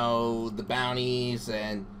 you know, the bounties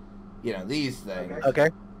and, you know, these things.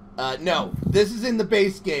 Okay. No, this is in the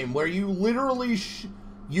base game where you literally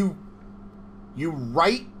you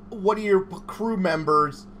write one of your crew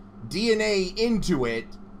members' DNA into it,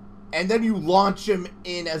 and then you launch him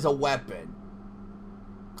in as a weapon.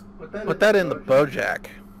 Put that in the Bojack.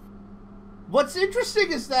 What's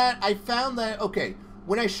interesting is that I found that, okay,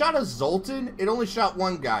 when I shot a Zoltan, it only shot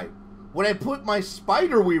 1 guy. When I put my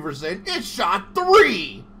Spider Weavers in, it shot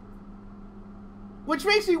 3! Which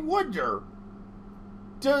makes me wonder,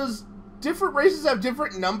 does different races have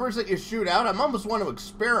different numbers that you shoot out? I'm almost want to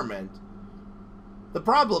experiment. The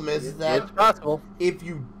problem is that it's possible. If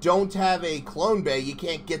you don't have a clone bay, you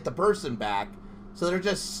can't get the person back, so they're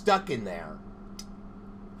just stuck in there.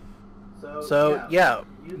 So yeah,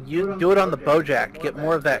 you do it on the Bojack. Get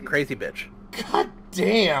more of that crazy bitch. God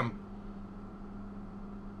damn.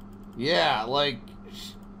 Yeah, like,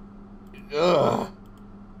 ugh.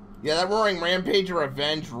 Yeah, that Roaring Rampage or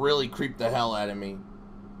Revenge really creeped the hell out of me.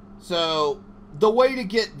 So, the way to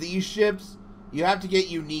get these ships, you have to get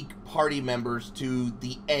unique party members to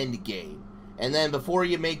the end game. And then before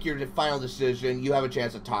you make your final decision, you have a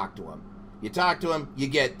chance to talk to them. You talk to them, you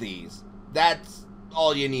get these. That's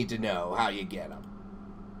all you need to know, how you get them.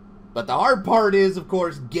 But the hard part is, of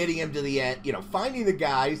course, getting them to the end, you know, finding the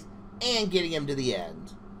guys and getting them to the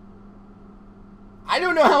end. I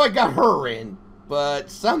don't know how I got her in, but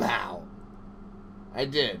somehow I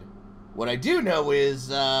did. What I do know is,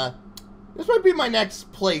 this might be my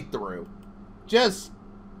next playthrough. Just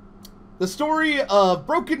the story of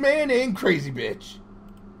Broken Man and Crazy Bitch.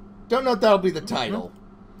 Don't know if that'll be the title.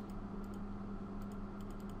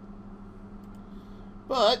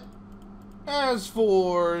 But as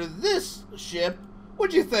for this ship,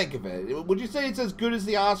 what'd you think of it? Would you say it's as good as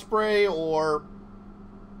the Osprey, or...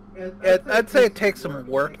 I'd say it takes some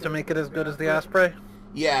work to make it as good as the Osprey.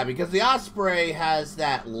 Yeah, because the Osprey has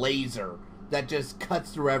that laser that just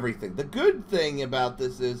cuts through everything. The good thing about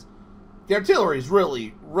this is the artillery is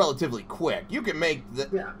really relatively quick. You can make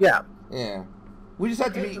the... Yeah. We just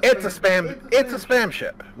have to be... It's a spam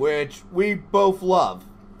ship. Which we both love.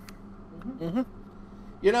 Mm-hmm.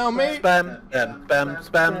 You know, maybe... Spam, literally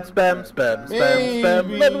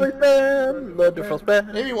spam, wonderful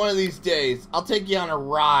spam. Maybe one of these days, I'll take you on a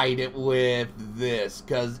ride with this,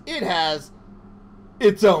 because it has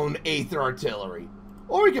its own Aether artillery.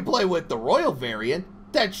 Or we can play with the Royal variant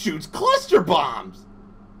that shoots cluster bombs.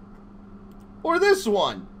 Or this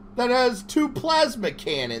one that has 2 plasma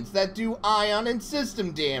cannons that do ion and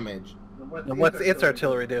system damage. And what's its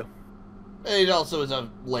artillery do? It also is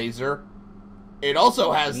a laser. It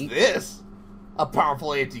also has this, a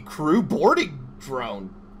powerful anti-crew boarding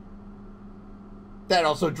drone that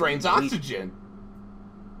also drains oxygen.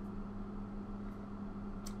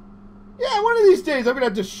 Yeah, one of these days I'm going to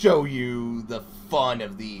have to show you the fun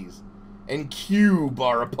of these and cube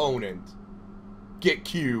our opponent. get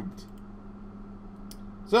cubed.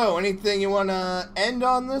 So, anything you want to end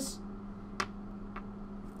on this?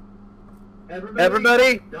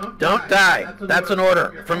 Everybody, don't die. That's an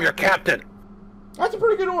order from your captain. That's a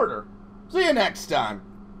pretty good order. See you next time.